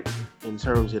bright in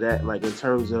terms of that. Like, in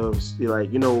terms of,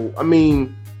 like, you know, I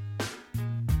mean,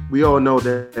 we all know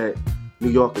that New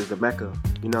York is the Mecca.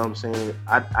 You know what I'm saying?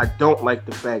 I don't like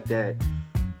the fact that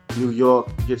New York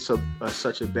gets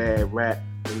such a bad rap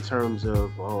in terms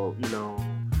of, you know,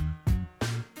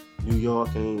 New York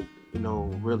ain't, you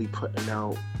know, really putting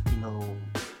out, you know,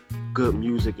 good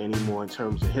music anymore in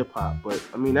terms of hip hop. But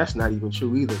I mean, that's not even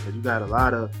true either, because you got a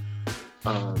lot of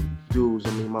dudes.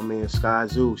 I mean, my man Sky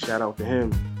Zoo, shout out to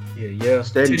him. Yeah.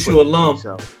 Steady Tissue alum.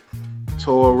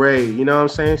 Torre, you know what I'm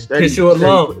saying? Steady, Tissue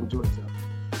alum.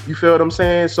 You feel what I'm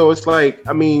saying? So it's like,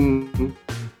 I mean,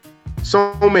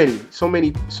 so many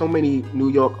New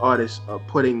York artists are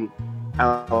putting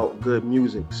out good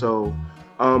music. So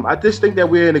I just think that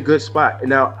we're in a good spot. And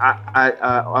now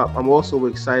I'm also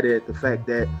excited at the fact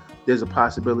that there's a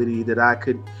possibility that I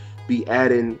could be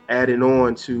adding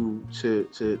on to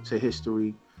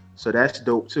history. So that's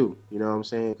dope too. You know what I'm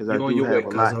saying? Because I do have a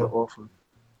lot to offer.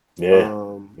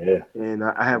 Yeah. And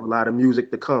I have a lot of music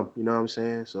to come. You know what I'm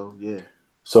saying? So yeah.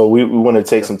 So we want to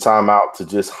take some time out to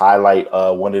just highlight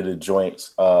one of the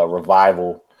joints.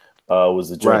 Revival was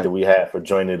the joint that we had for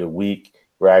Joint of the Week.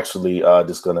 We're actually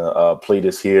just gonna play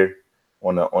this here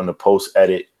on the post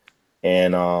edit,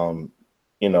 and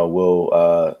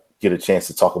we'll get a chance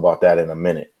to talk about that in a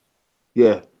minute.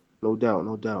 Yeah, no doubt.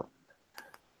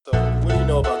 So, what do you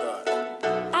know about God?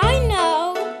 I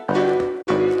know.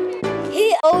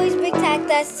 He always protect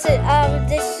us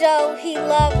to show he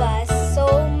love us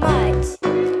so much.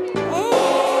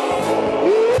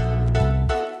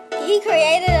 He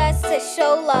created us to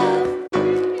show love.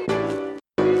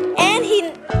 And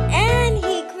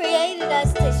he created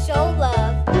us to show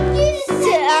love to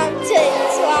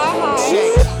our hearts.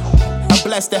 I'm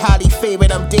blessed and highly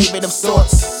favored, I'm David of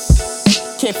sorts.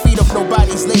 Can't feed off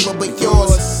nobody's labor but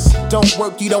yours. Don't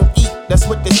work, you don't eat, that's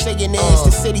what the saying is.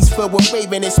 The city's filled with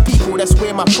ravenous people, that's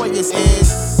where my prayers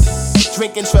is.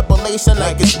 Drinking tribulation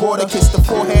like it's water. Kiss the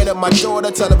forehead of my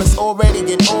daughter, tell her it's already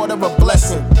in order, a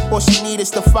blessing. All she need is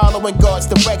to follow in God's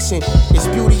direction. It's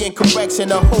beauty and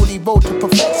correction, a holy road to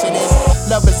perfection is.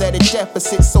 Love is at a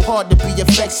deficit, so hard to be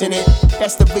affectionate.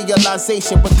 That's the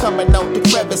realization, we're coming out the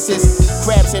crevices.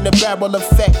 Crabs in the barrel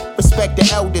effect, respect the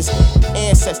elders.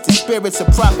 Ancestors, spirits,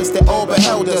 and prophets that all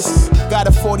beheld us. Got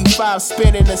a 45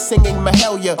 spinning and singing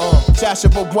Mahalia.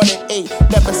 Joshua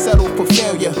 1-8, never settle for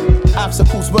failure.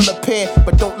 Obstacles will appear,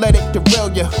 but don't let it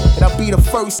derail you. And I'll be the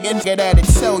first and get at it,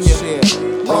 tell you.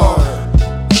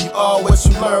 You are what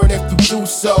you learn if you do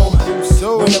so.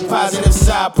 When the positive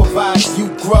side provides, you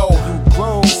grow.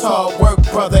 It's hard work,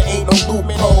 brother, ain't no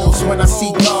loopholes. When I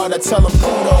see God, I tell him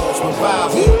kudos,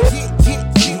 revival.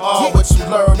 You are what you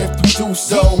learn if you do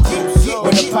so.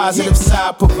 When the positive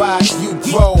side provides, you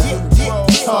grow.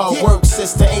 It's hard work,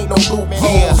 sister, ain't no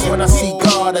loopholes. When I see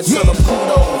God, I tell him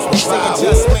kudos. Say a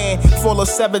just man, full of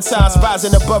 7 times,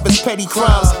 rising above his petty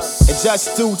crimes. And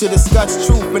just due to discuss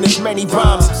truth in his many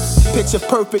rhymes. Picture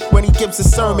perfect when he gives a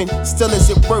sermon. Still is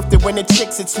it worth it when the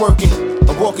chicks it's working?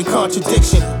 A walking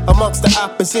contradiction amongst the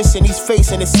opposition. He's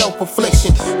facing his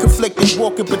self-affliction. Conflicted,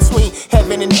 walking between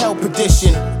heaven and hell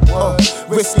perdition.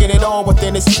 Risking it all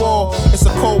within his fall. It's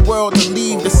a cold world to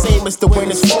leave, the same as the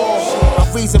winter's fall. A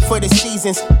reason for the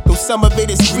seasons, though some of it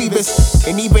is grievous.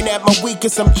 And even at my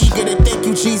weakest, I'm eager to thank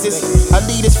you, Jesus. I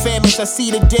lead his famished, I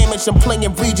see the damage, I'm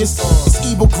playing Regis. It's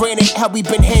evil granted, how we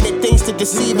been handed things to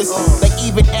deceive us. Like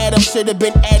even Adam should have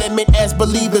been adamant as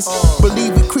believers.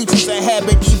 Believe we creatures a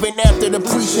habit even after the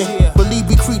preaching. Believe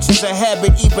we creatures a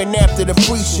habit even after the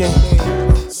preaching.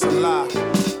 Salah.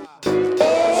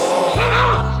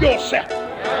 Yourself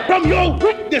from your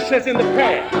weaknesses in the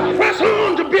past. Press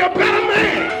on to be a better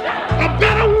man, a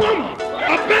better woman,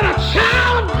 a better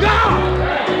child of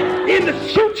God in the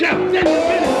future than you've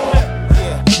been in the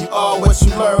past. You are what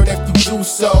you learn if you do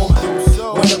so.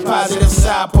 When the positive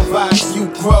side provides, you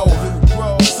grow.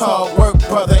 It's hard work,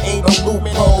 brother, ain't no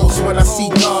loopholes. When I see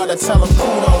God, I tell him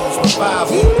kudos,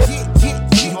 revival.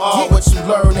 You are what you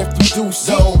learn if you do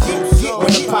so.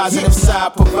 When the positive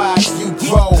side provides, you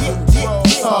grow.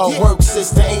 It's hard work,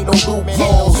 sister, ain't no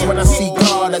loopholes. When I see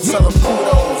God, I tell him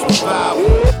kudos,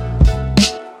 revival.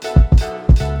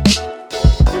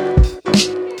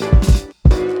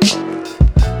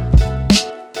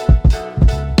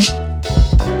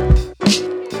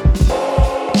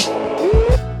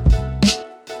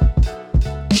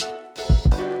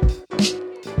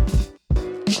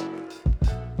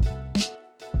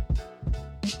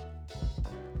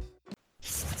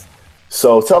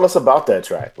 So tell us about that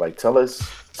track. Like, tell us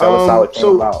how it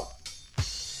came about.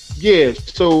 Yeah,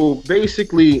 so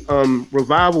basically,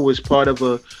 Revival is part of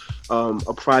a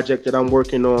project that I'm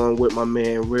working on with my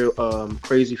man, Real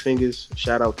Crazy Fingers.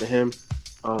 Shout out to him.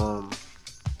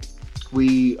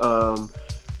 We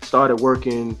started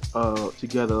working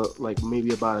together like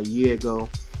maybe about a year ago.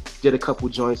 Did a couple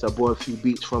joints. I bought a few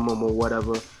beats from him or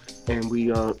whatever, and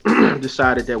we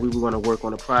decided that we were going to work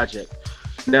on a project.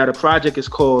 Now the project is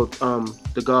called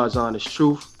The God's Honest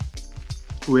Truth,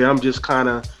 where I'm just kind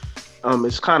of,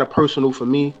 it's kind of personal for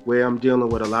me, where I'm dealing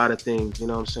with a lot of things, you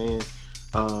know what I'm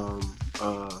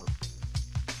saying?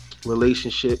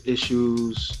 Relationship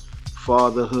issues,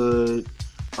 fatherhood,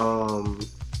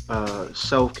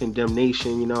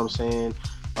 self-condemnation, you know what I'm saying?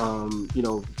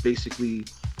 Basically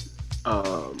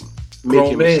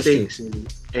making mistakes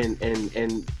and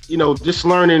just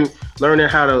learning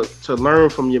how to learn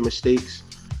from your mistakes.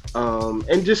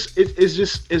 And just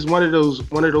it's one of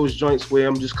those joints where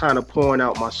I'm just kind of pouring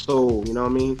out my soul, you know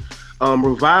what I mean?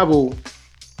 Revival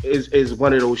is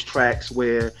one of those tracks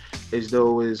where, as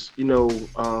though is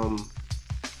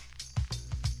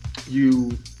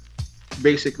you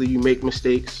basically you make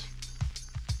mistakes,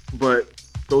 but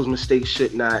those mistakes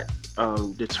should not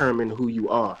determine who you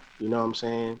are. You know what I'm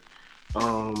saying?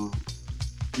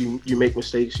 You make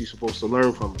mistakes, you're supposed to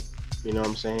learn from them. You know what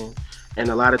I'm saying? And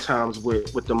a lot of times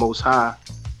with the Most High,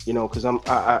 because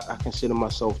I consider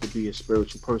myself to be a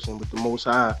spiritual person. With the Most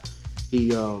High,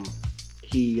 he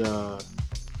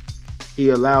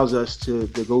allows us to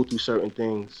go through certain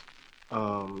things,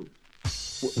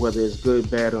 whether it's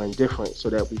good, bad, or indifferent, so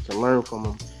that we can learn from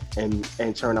them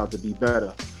and turn out to be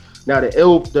better. Now,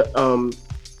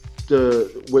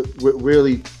 what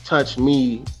really touched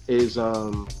me is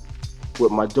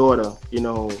with my daughter.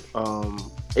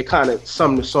 It kind of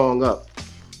summed the song up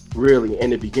really in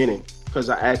the beginning, because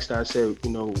I asked her, I said,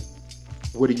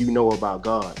 what do you know about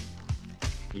God?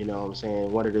 You know what I'm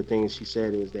saying? One of the things she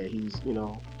said is that he's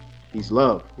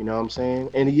love, you know what I'm saying?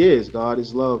 And he is. God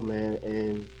is love, man.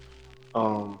 And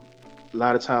a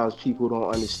lot of times people don't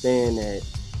understand that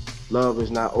love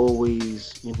is not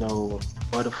always,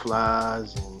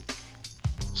 butterflies and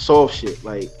soft shit.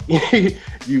 Like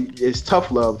it's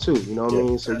tough love too, you know what I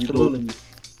mean? So absolutely. You go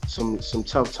through some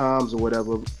tough times or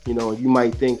whatever, you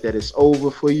might think that it's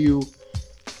over for you.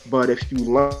 But if you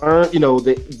learn,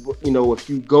 if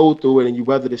you go through it and you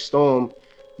weather the storm,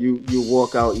 you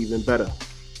walk out even better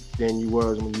than you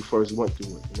were when you first went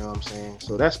through it. You know what I'm saying?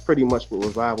 So that's pretty much what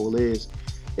revival is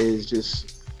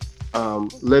just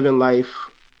living life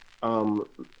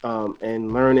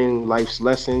and learning life's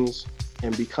lessons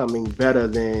and becoming better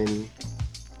than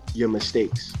your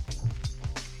mistakes.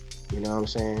 You know what I'm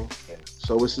saying?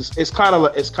 So it's kind of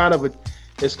a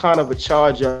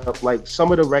charge up. Like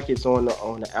some of the records on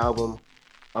the album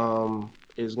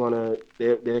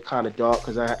they're kind of dark,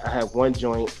 because I have one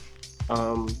joint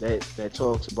that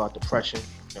talks about depression.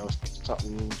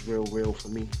 Something real for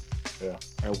me. Yeah.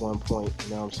 At one point,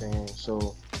 you know what I'm saying?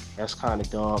 So that's kind of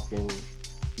dark, and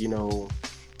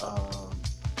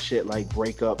shit like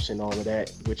breakups and all of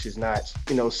that, which is not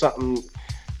something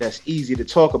that's easy to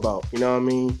talk about, you know what I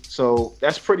mean? So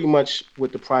that's pretty much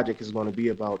what the project is going to be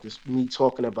about. Just me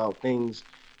talking about things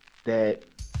that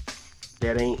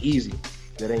ain't easy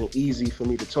for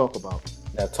me to talk about.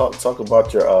 Now talk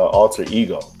about your alter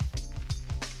ego.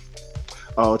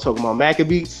 Oh, talking about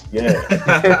Maccabeats? Yeah.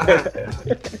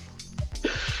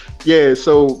 Yeah,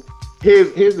 so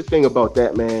here's the thing about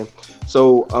that, man.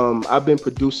 So I've been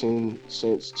producing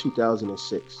since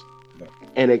 2006.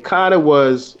 And it kind of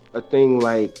was a thing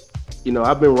like,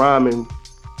 I've been rhyming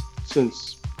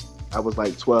since I was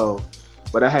like 12,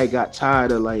 but I had got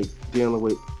tired of like dealing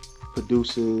with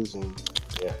producers and,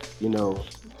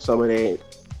 some of their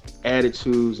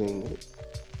attitudes and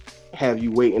have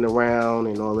you waiting around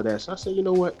and all of that. So I said, you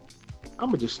know what? I'm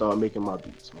gonna just start making my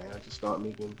beats, man. I just start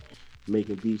making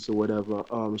beats or whatever.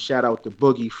 Shout out to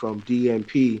Boogie from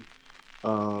DMP.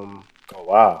 Oh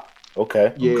wow.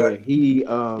 Okay. Yeah, okay.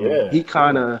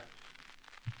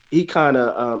 He kind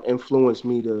of influenced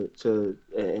me to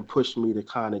and pushed me to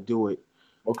kind of do it.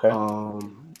 Okay.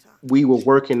 We were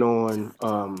working on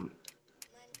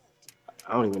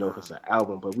I don't even know if it's an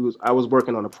album, but I was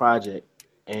working on a project,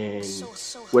 and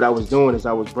what I was doing is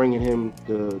I was bringing him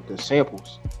the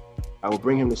samples. I would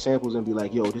bring him the samples and be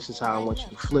like, yo, this is how I want you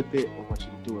to flip it. I want you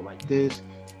to do it like this.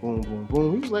 Boom, boom,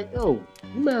 boom. He was like, yo,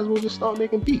 you might as well just start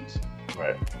making beats.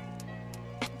 Right.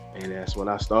 And that's when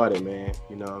I started, man.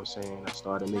 You know what I'm saying? I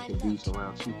started making beats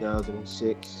around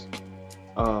 2006.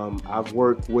 I've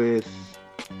worked with,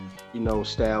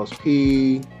 Styles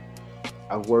P.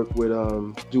 I've worked with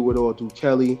Do It All Do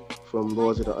Kelly from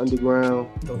Lords of the Underground.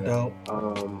 No doubt.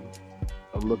 I'm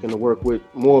looking to work with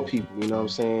more people, you know what I'm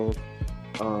saying?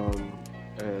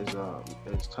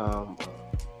 As time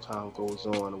goes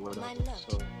on or whatever.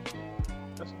 So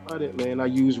that's about it, man. I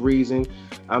use Reason.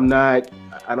 I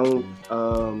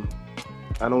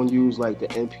don't use like the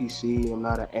MPC. I'm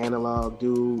not an analog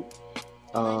dude.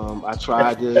 I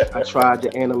tried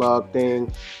the analog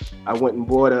thing. I went and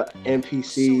bought a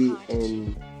MPC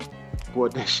and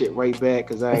bought that shit right back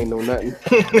because I ain't know nothing.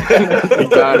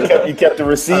 You kept the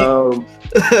receipt.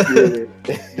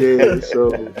 Yeah.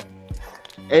 So,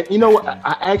 and you know what?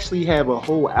 I actually have a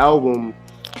whole album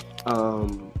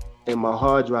in my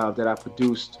hard drive that I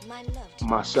produced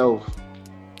myself,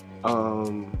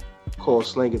 called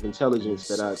Slang of Intelligence,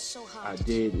 that I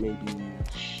did maybe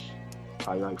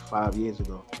probably like 5 years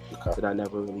ago, that I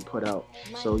never really put out.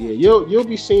 So yeah, you'll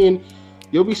be seeing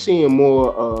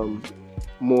more of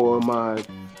my,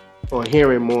 or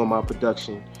hearing more of my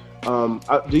production. Are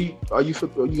you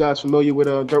guys familiar with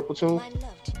Dirt Platoon?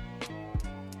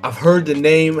 I've heard the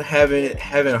name, haven't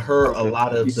heard a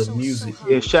lot of the music.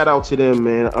 Yeah, shout out to them,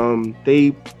 man. They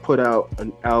put out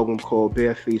an album called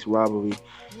Bareface Robbery.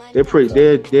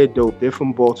 They're dope. They're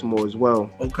from Baltimore as well.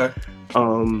 Okay.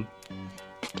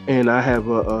 And I have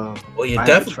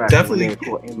definitely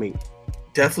called Inmate.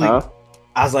 Definitely.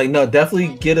 I was like, no,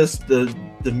 definitely get us the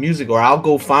music, or I'll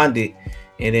go find it.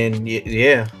 And then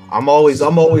yeah, I'm always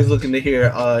looking to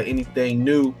hear anything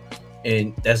new,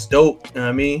 and that's dope. You know what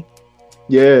I mean?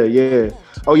 Yeah.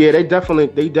 Oh yeah, they definitely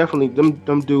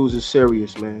them dudes are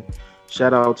serious, man.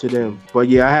 Shout out to them. But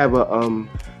yeah, I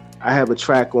have a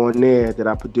track on there that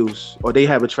I produce, or they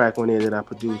have a track on there that I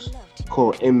produce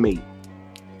called Inmate.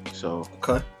 So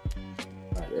okay.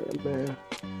 Yeah, man.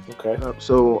 Okay.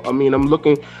 So I mean, I'm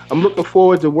looking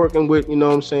forward to working with, you know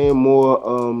what I'm saying,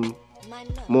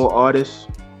 more artists,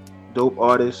 dope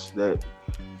artists that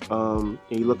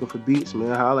you looking for beats,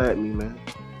 man, holla at me, man.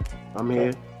 I'm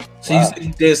here. So you said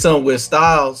you did something with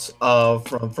Styles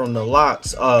from the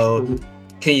Locks.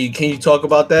 Can you talk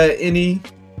about that any?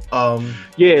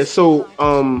 Yeah, so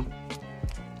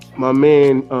my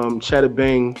man Cheddar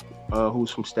Bang, who's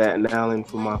from Staten Island,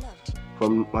 from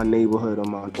my neighborhood, or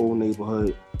my old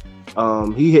neighborhood,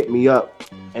 he hit me up,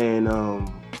 and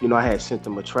I had sent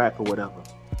him a track or whatever.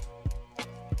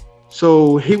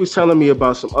 So he was telling me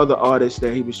about some other artists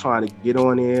that he was trying to get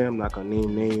on there. I'm not gonna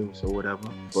name names or whatever,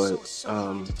 but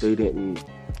they didn't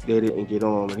get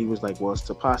on. And he was like, well, it's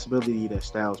a possibility that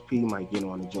Styles P might get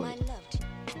on the joint.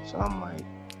 So I'm like,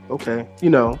 okay,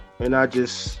 and I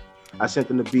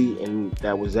sent him the beat, and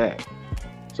that was that.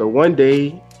 So one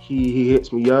day he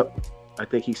hits me up. I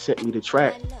think he sent me the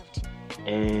track,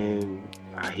 and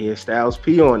I hear Styles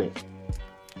P on it,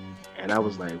 and I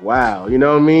was like, wow, you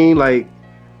know what I mean? Like,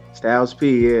 Styles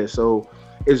P, yeah. So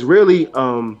it's really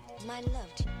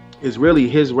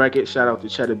his record. Shout out to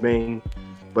Cheddar Bang,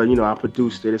 but I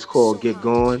produced it. It's called Get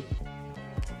Gone,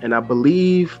 and I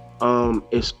believe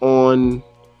it's on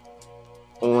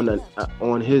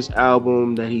his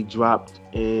album that he dropped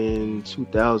in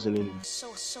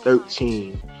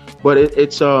 2013. But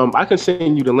it's I can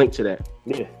send you the link to that.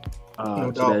 Yeah.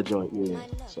 To that joint. Yeah.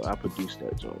 So I produced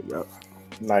that joint. Yep.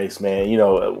 Nice, man.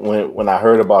 When I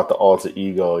heard about the alter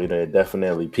ego, it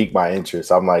definitely piqued my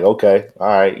interest. I'm like, okay, all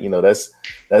right, that's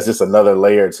just another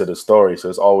layer to the story. So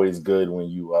it's always good when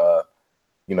you're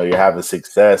having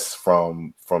success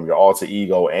from your alter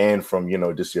ego and from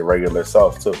just your regular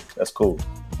self too. That's cool.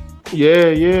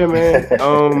 Yeah, man.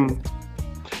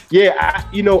 Yeah,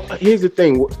 here's the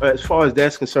thing. As far as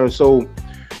that's concerned, so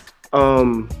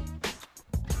I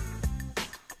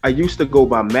used to go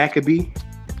by Maccabee.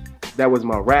 That was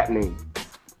my rap name.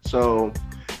 So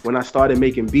when I started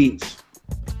making beats,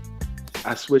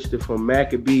 I switched it from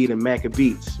Maccabee to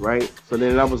Maccabeats, right? So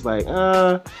then I was like,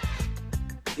 so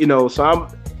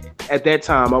at that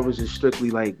time I was just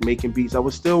strictly like making beats. I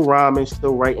was still rhyming,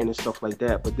 still writing and stuff like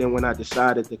that. But then when I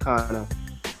decided to kind of,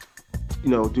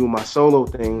 do my solo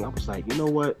thing, I was like, you know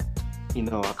what?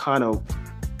 I kind of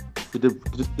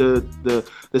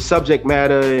the subject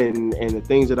matter and the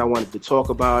things that I wanted to talk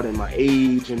about and my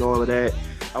age and all of that,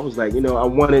 I was like, I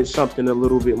wanted something a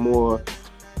little bit more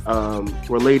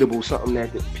relatable, something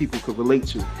that people could relate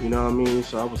to, you know what I mean?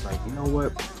 So I was like, you know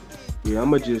what? Yeah, I'm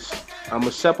gonna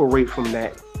separate from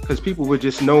that, because people would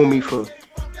just know me for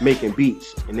making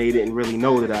beats, and they didn't really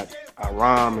know that I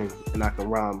rhyme and I can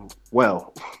rhyme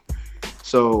well.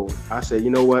 So I said, you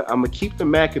know what? I'm gonna keep the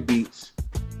Maccabeats,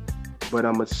 but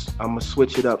I'm gonna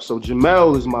switch it up. So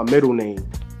Jamel is my middle name,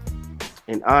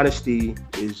 and Honesty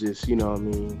is just,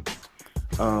 the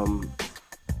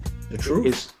truth.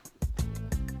 It's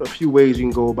a few ways you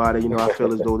can go about it. I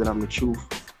feel as though that I'm the truth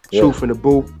in the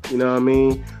booth. You know what I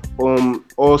mean?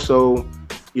 Also,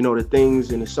 the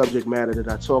things and the subject matter that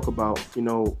I talk about.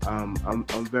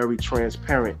 I'm very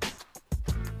transparent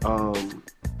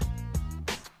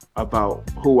about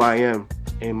who I am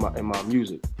in my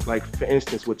music. Like, for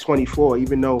instance, with 24,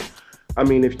 even though,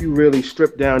 if you really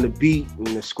strip down the beat and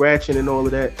the scratching and all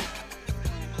of that,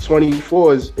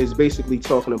 24 is basically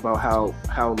talking about how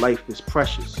life is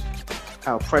precious,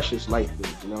 how precious life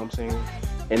is, you know what I'm saying?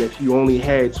 And if you only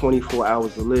had 24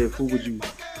 hours to live, who would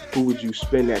you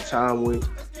spend that time with?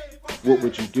 What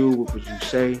would you do? What would you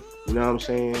say? You know what I'm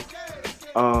saying?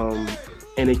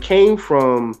 And it came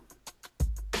from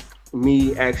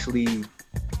me actually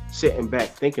sitting back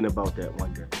thinking about that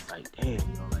one day. Like, damn, you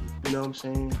know what I'm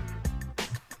saying?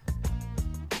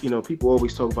 People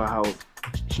always talk about how,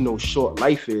 short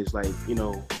life is. Like,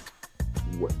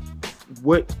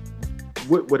 what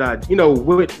would I,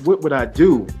 what would I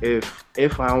do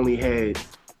if I only had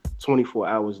 24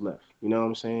 hours left? You know what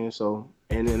I'm saying? So,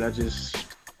 and then I just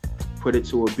put it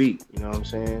to a beat. You know what I'm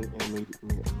saying? And made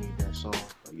that song.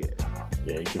 But yeah.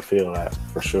 Yeah, you can feel that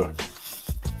for sure.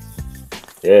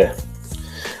 Yeah.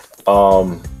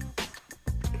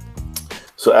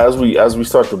 So as we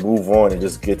start to move on and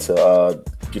just get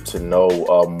to know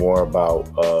more about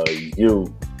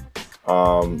you,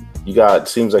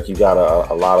 seems like you got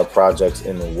a lot of projects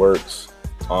in the works.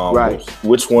 Right.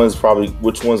 Which one's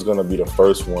gonna be the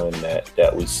first one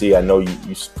that we see? I know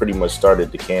you pretty much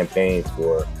started the campaign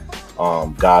for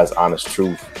God's Honest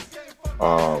Truth.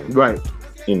 Right.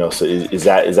 You know, so is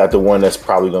that the one that's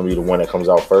probably gonna be the one that comes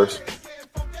out first?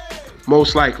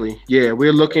 Most likely, yeah.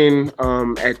 We're looking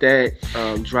at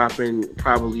that dropping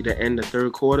probably the end of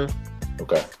third quarter.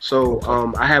 Okay. So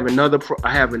I have another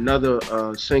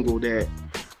single that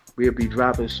we'll be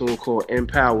dropping soon called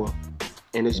Empower,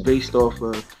 and it's based off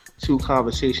of 2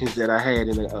 conversations that I had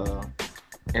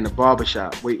in a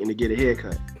barbershop waiting to get a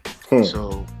haircut.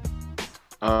 So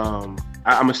I'm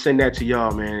gonna send that to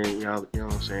y'all, man. Y'all, you know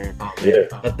what I'm saying? Yeah.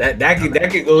 That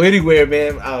could go anywhere,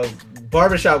 man.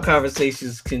 Barbershop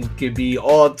conversations can be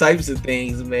all types of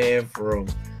things, man, from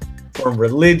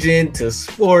religion to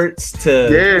sports to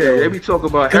they be talking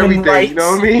about everything, rights. You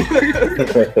know what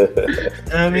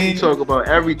I mean? They talk about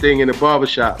everything in the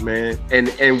barbershop, man,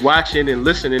 and watching and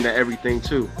listening to everything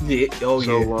too. Yeah, a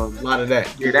lot of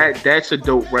that. Yeah, that's a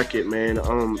dope record, man.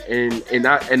 And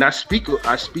I speak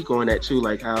on that too,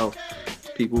 like how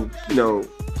people, you know,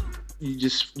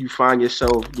 you find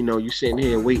yourself, you know, you sitting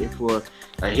here waiting for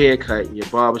a haircut in your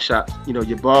barbershop, you know,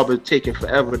 your barber taking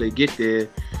forever to get there,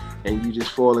 and you just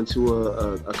fall into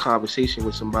a conversation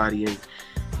with somebody,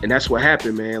 and that's what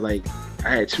happened, man. Like, I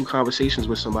had 2 conversations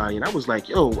with somebody, and I was like,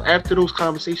 yo, after those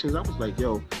conversations, I was like,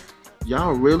 yo,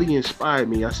 y'all really inspired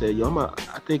me. I said, yo,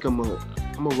 I think I'm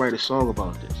gonna write a song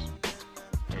about this,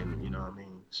 and you know what I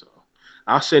mean. So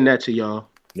I'll send that to y'all.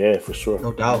 Yeah, for sure.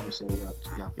 No doubt.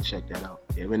 Y'all can check that out.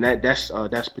 Yeah, and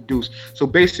that's produced. So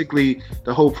basically,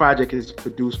 the whole project is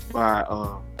produced by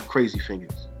Crazy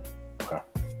Fingers. Okay.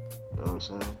 You know what I'm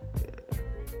saying?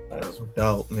 Yeah. That's no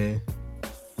doubt, man.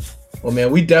 Well,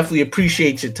 man, we definitely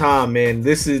appreciate your time, man.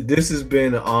 This has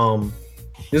been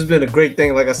a great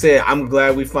thing. Like I said, I'm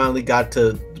glad we finally got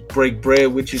to break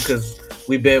bread with you, because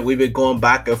we've been going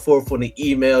back and forth on the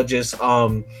email, just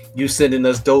you sending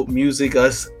us dope music,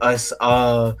 us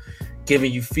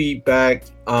giving you feedback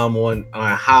on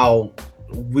how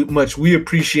much we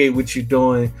appreciate what you're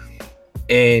doing,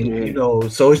 and you know,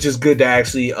 so it's just good to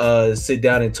actually sit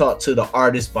down and talk to the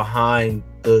artist behind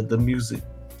the music.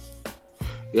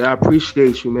 Yeah, I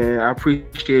appreciate you, man. I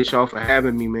appreciate y'all for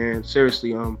having me, man.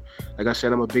 Seriously, like I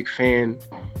said, I'm a big fan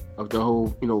of the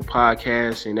whole, you know,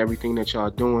 podcast and everything that y'all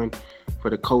doing for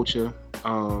the culture.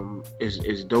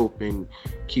 Is dope, and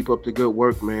keep up the good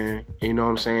work, man. You know what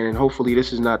I'm saying? And hopefully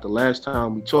this is not the last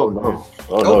time we talk.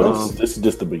 This is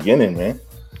just the beginning, man.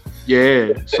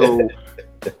 Yeah. So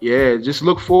yeah, just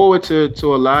look forward to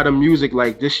a lot of music.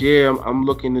 Like this year, I'm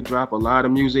looking to drop a lot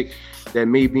of music that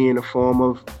may be in the form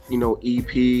of, you know,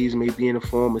 EPs, may be in the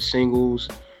form of singles.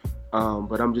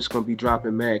 But I'm just gonna be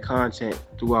dropping mad content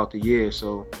throughout the year.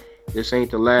 So this ain't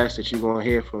the last that you're gonna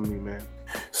hear from me, man.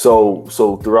 So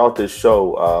throughout this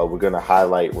show, we're gonna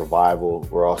highlight Revival.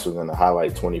 We're also gonna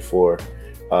highlight 24.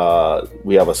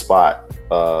 We have a spot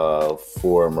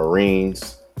for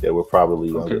Marines that we're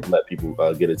probably gonna let people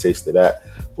get a taste of that.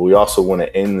 But we also want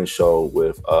to end the show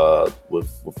with a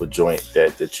joint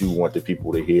that you want the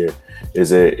people to hear.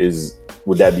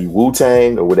 Would that be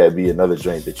Wu-Tang, or would that be another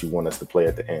joint that you want us to play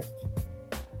at the end?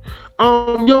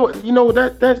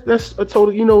 That's a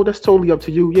total, you know, that's totally up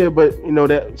to you. Yeah, but you know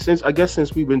that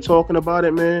since we've been talking about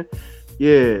it, man.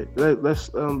 Yeah,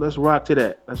 let's rock to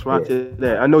that. Let's rock to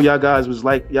that. I know y'all guys was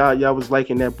like y'all was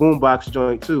liking that Boombox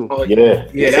joint too. Oh yeah,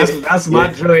 that's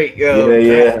my joint, yo.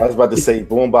 Yeah. I was about to say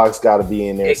Boombox got to be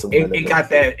in there somewhere. It got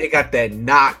that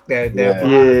knock that.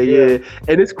 Yeah.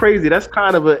 And it's crazy. That's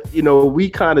kind of a, you know, we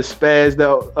kind of spazzed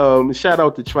out. Shout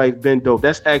out to Trife Ben Dope.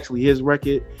 That's actually his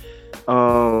record.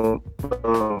 You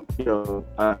know,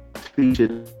 I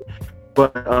featured.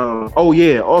 But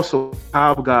also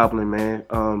Hobgoblin, man,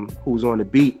 who's on the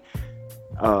beat.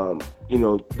 You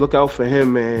know, look out for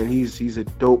him, man. He's a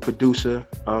dope producer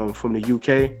from the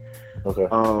UK. Okay.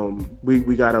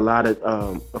 We got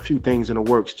a few things in the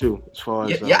works too, as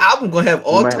far as your album gonna have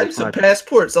all types of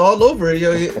passports all over it,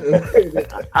 yo.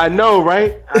 I know,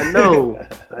 right? I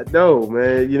know,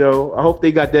 man. You know, I hope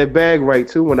they got that bag right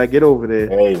too when I get over there.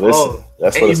 Hey, listen,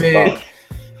 that's what it's about.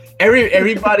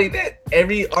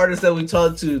 Every artist that we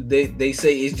talk to, they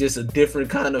say it's just a different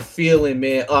kind of feeling,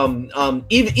 man.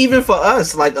 Even for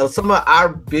us, like some of our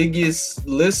biggest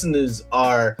listeners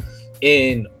are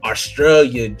in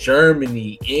Australia,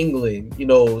 Germany, England,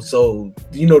 so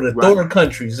the third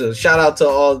countries. So shout out to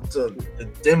all to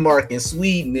Denmark and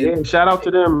Sweden. Yeah, shout out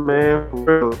to them, man.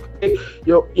 For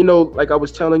real. Yo, like I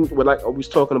was talking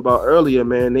about earlier,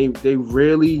 man. They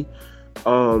really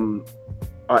are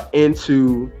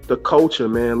into the culture,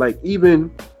 man. Like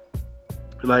even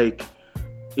like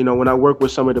when I work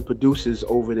with some of the producers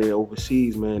over there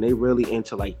overseas, man, they really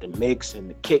into like the mix and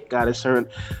the kick got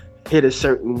hit a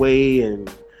certain way, and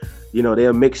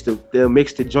they'll mix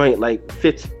the joint like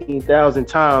 15,000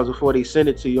 times before they send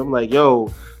it to you. I'm like, yo,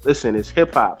 listen, it's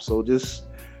hip hop, so just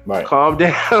calm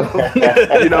down.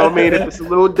 You know what I mean? If it's a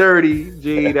little dirty,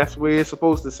 G, that's where it's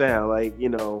supposed to sound like,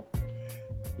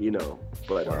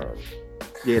 but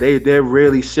yeah, they're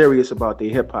really serious about their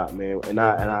hip hop, man, and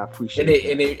I appreciate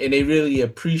it. And they really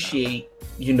appreciate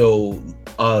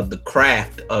the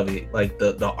craft of it, like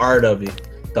the art of it,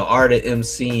 the art of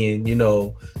MCing,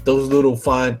 those little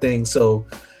fine things. So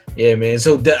yeah, man.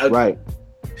 So right.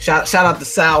 Shout out to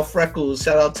Sal Freckles.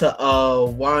 Shout out to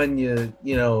Wanya,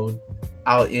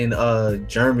 out in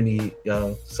Germany.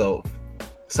 So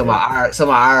some of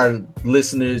our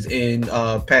listeners and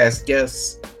past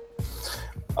guests.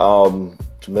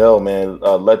 Jamel, man,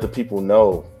 let the people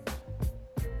know.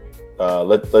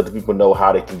 Let the people know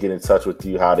how they can get in touch with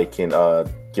you, how they can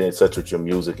get in touch with your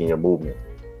music and your movement.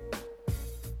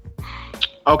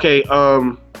 Okay.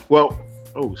 Well.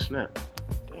 Oh snap!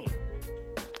 Dang.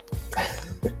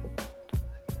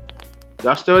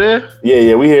 Y'all still there?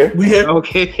 Yeah, we here.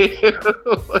 Okay.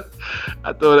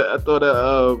 I thought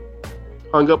I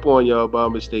hung up on y'all by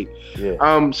mistake.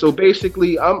 Yeah. So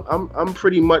basically, I'm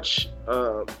pretty much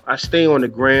I stay on the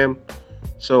gram.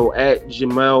 So at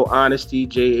Jamel Honesty,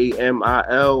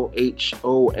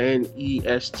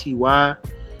 JamilHonesty.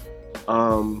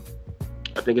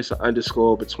 I think it's an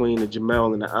underscore between the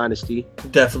Jamel and the Honesty.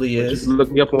 Definitely is. Just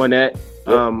look me up on that.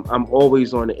 Yep. I'm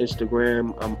always on the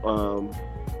Instagram. I'm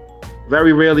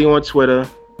very rarely on Twitter.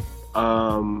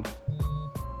 And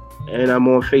I'm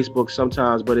on Facebook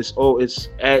sometimes, but it's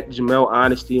at Jamel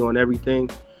Honesty on everything.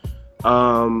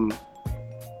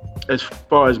 As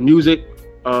far as music,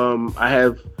 I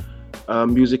have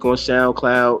music on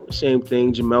SoundCloud. Same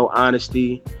thing, Jamel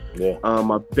Honesty. Yeah.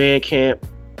 My Bandcamp.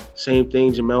 Same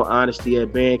thing, Jamel Honesty at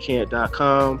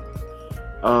bandcamp.com.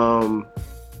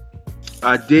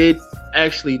 I did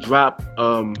actually drop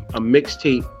a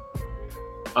mixtape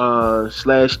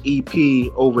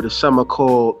 /EP over the summer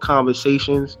called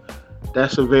Conversations.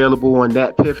 That's available on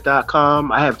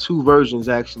thatpiff.com. I have two versions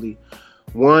actually.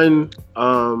 One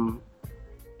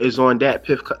is on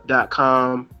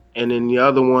thatpiff.com, and then the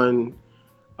other one,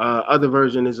 other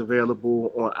version is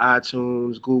available on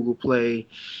iTunes, Google Play,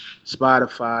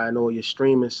 Spotify, and all your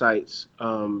streaming sites,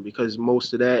 because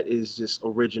most of that is just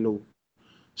original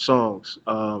songs.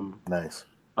 Nice.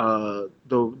 The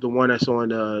one that's on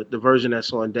the version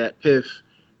that's on Dat Piff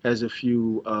has a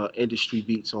few industry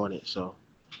beats on it. So.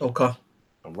 Okay.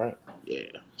 All right. Yeah.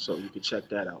 So you can check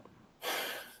that out.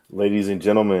 Ladies and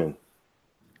gentlemen,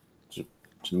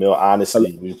 Jamel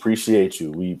Honesty, we appreciate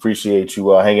you. We appreciate you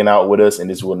hanging out with us, and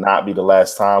this will not be the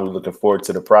last time. We're looking forward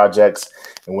to the projects,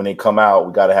 and when they come out,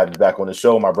 we got to have you back on the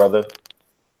show, my brother.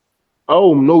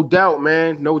 Oh, no doubt,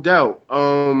 man. No doubt.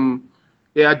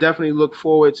 Yeah, I definitely look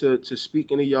forward to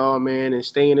speaking to y'all, man, and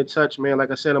staying in touch, man.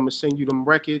 Like I said, I'm going to send you them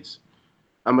records.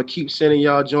 I'm going to keep sending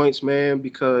y'all joints, man,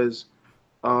 because,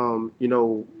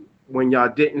 when y'all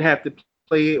didn't have to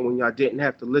play it, when y'all didn't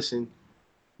have to listen,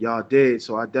 y'all did.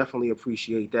 So I definitely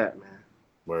appreciate that, man.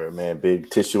 Word, man. Big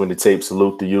tissue in the tape.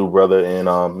 Salute to you, brother. And,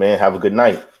 man, have a good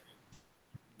night.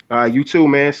 You too,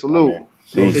 man. Salute.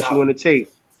 Man. Tissue in the tape.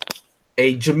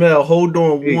 Hey, Jamel, hold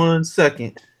on 1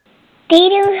 second. They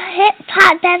do hip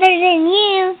hop better than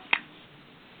you.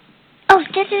 Oh,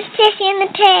 this is tissue in the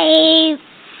tape.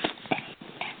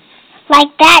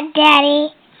 Like that,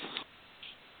 Daddy.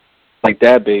 Like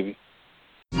that, baby.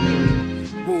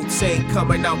 Wu-Tang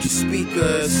coming out your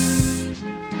speakers.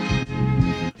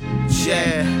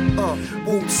 Yeah,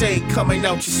 Wu-Tang coming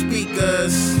out your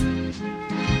speakers.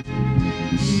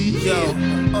 Yo,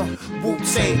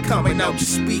 Wu-Tang coming out your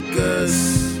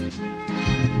speakers.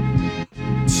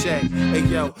 Check, hey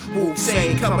yo,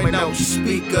 Wu-Tang coming out your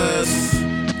speakers.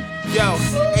 Yo,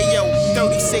 hey yo,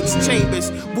 36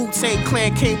 chambers. Wu-Tang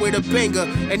Clan came with a banger,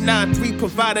 and 9-3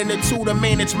 providing a tool to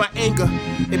manage my anger.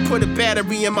 It put a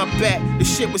battery in my back, the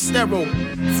shit was sterile.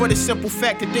 For the simple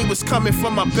fact that they was coming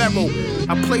from my barrel.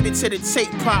 I played it to the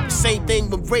tape pop, same thing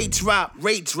with Ray Drop,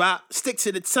 stick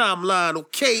to the timeline,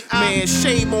 okay? Man,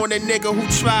 shame on a nigga who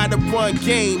tried to run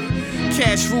game.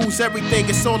 Cash rules everything,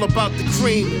 it's all about the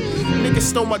cream. Niggas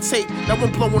stole my tape, now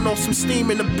I'm blowing on some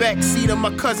steam in the back seat of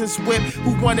my cousin's whip.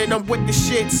 Who wanted them with the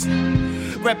shits?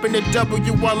 Reppin' the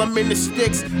W while I'm in the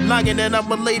sticks. Lying and I'm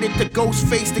related to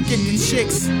Ghostface to get the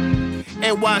chicks.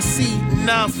 NYC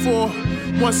 9'4",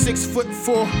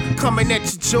 16'4", coming at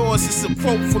your jaws. It's a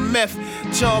quote from Meth.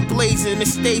 John Blazing the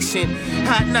station.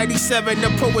 Hot 97, the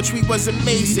poetry was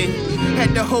amazing.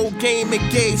 Had the whole game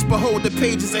engaged. Behold the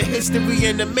pages of history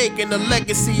in the making. The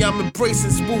legacy I'm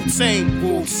embracing's Wu-Tang.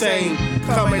 Wu-Tang,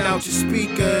 coming out your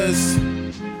speakers.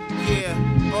 Yeah,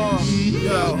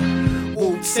 yo.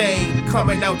 Wu-Tang,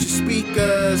 coming out your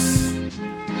speakers.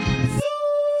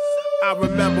 I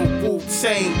remember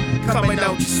Wu-Tang, coming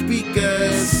out your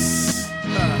speakers.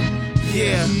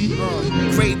 Yeah,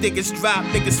 grave niggas drop,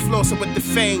 niggas flossing with the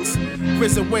fangs.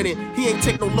 RZA winning, he ain't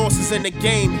take no losses in the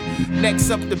game. Next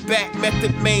up the back,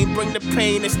 Method Man, bring the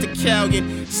pain, it's the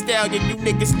Callion. Stallion, you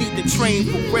niggas need to train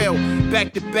for real.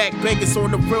 Back to back, bangers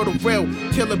on the real to real.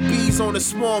 Killer bees on the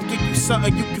swarm, give you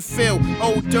something you can feel.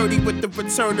 Old dirty with the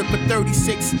return of a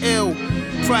 36 ill.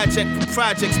 Project for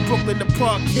projects, Brooklyn to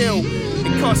Park Hill.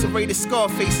 Incarcerated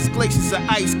Scarfaces, glaciers of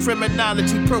ice.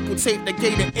 Criminology, purple tape that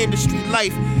gave the industry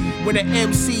life. When the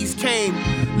MCs came,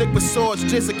 liquid swords,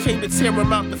 Jizza came to tear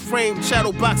them out the frame.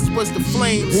 Shadow boxes was the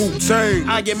flames. Wu-Tang.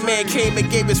 Iron Man came and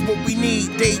gave us what we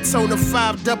need. Daytona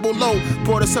 500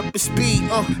 brought us up to speed.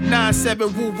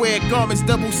 9-7 Wu wear garments,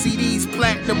 double CDs,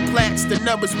 platinum plats, the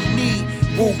numbers we need.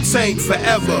 Wu-Tang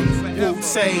forever.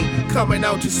 Wu-Tang coming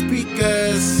out your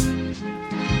speakers.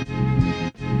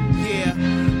 Yeah,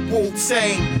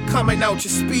 Wu-Tang coming out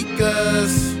your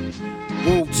speakers.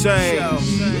 Wu-Tang,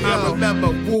 I remember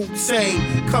Wu-Tang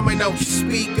coming out your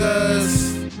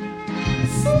speakers.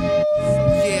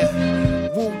 Yeah,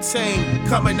 Wu-Tang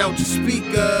coming out your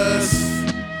speakers.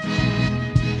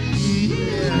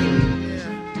 Yeah,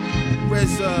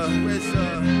 RZA,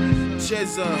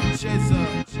 Jizza,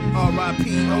 R.I.P.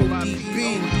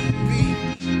 ODB,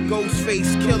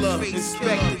 Ghostface Killer,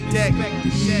 Inspector Deck,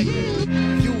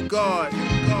 U-Guard,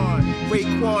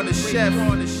 Raekwon the Chef,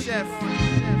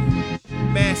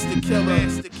 Master Killer,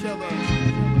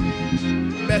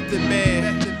 Method Man,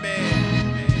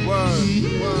 Word.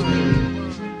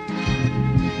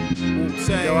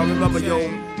 Wu-Tang. Yo, I remember,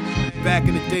 back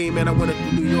in the day, man, I went up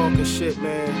to New York and shit,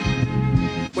 man.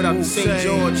 Went out to St.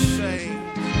 George,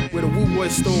 where the Wu Boy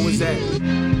store was at.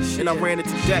 And I ran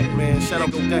into Jack, man. Shout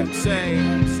out to Jack.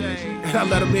 And I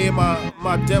let him hear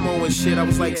my demo and shit. I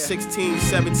was like 16,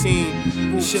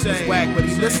 17. Shit was whack, but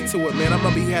he listened to it, man. I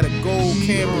remember he had a gold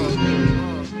Camry.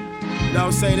 You know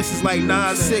what I'm saying? This is like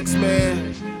 9-6,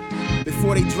 man.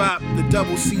 Before they dropped the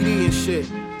double CD and shit.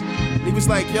 He was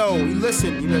like, yo, he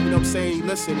listened. You know what I'm saying? He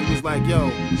listened. He was like,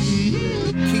 yo,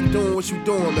 keep doing what you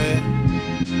doing, man.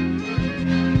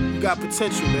 You got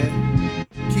potential, man.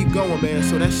 Keep going, man.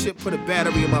 So that shit put a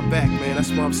battery in my back, man.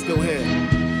 That's why I'm still here.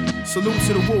 Salute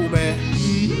to the Wu, man.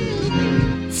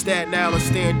 Staten Island,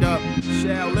 stand up.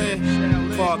 Shaolin,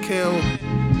 Park Hill,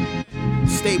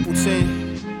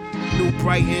 Stapleton, New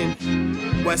Brighton,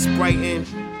 West Brighton,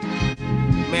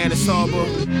 Manus Harbor.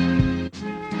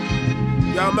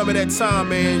 Y'all remember that time,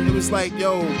 man? It was like,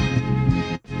 yo,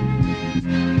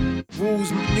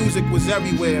 Wu's music was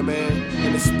everywhere, man.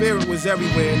 And the spirit was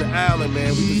everywhere in the island,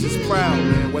 man. We was just proud,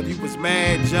 man. Whether you was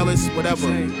mad, jealous, whatever.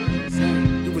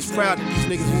 You was proud that these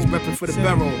niggas was repping for the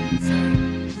barrel.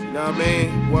 You know what I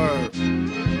mean? Word.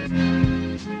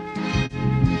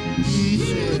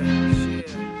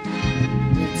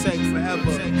 Wu-Tang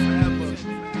forever.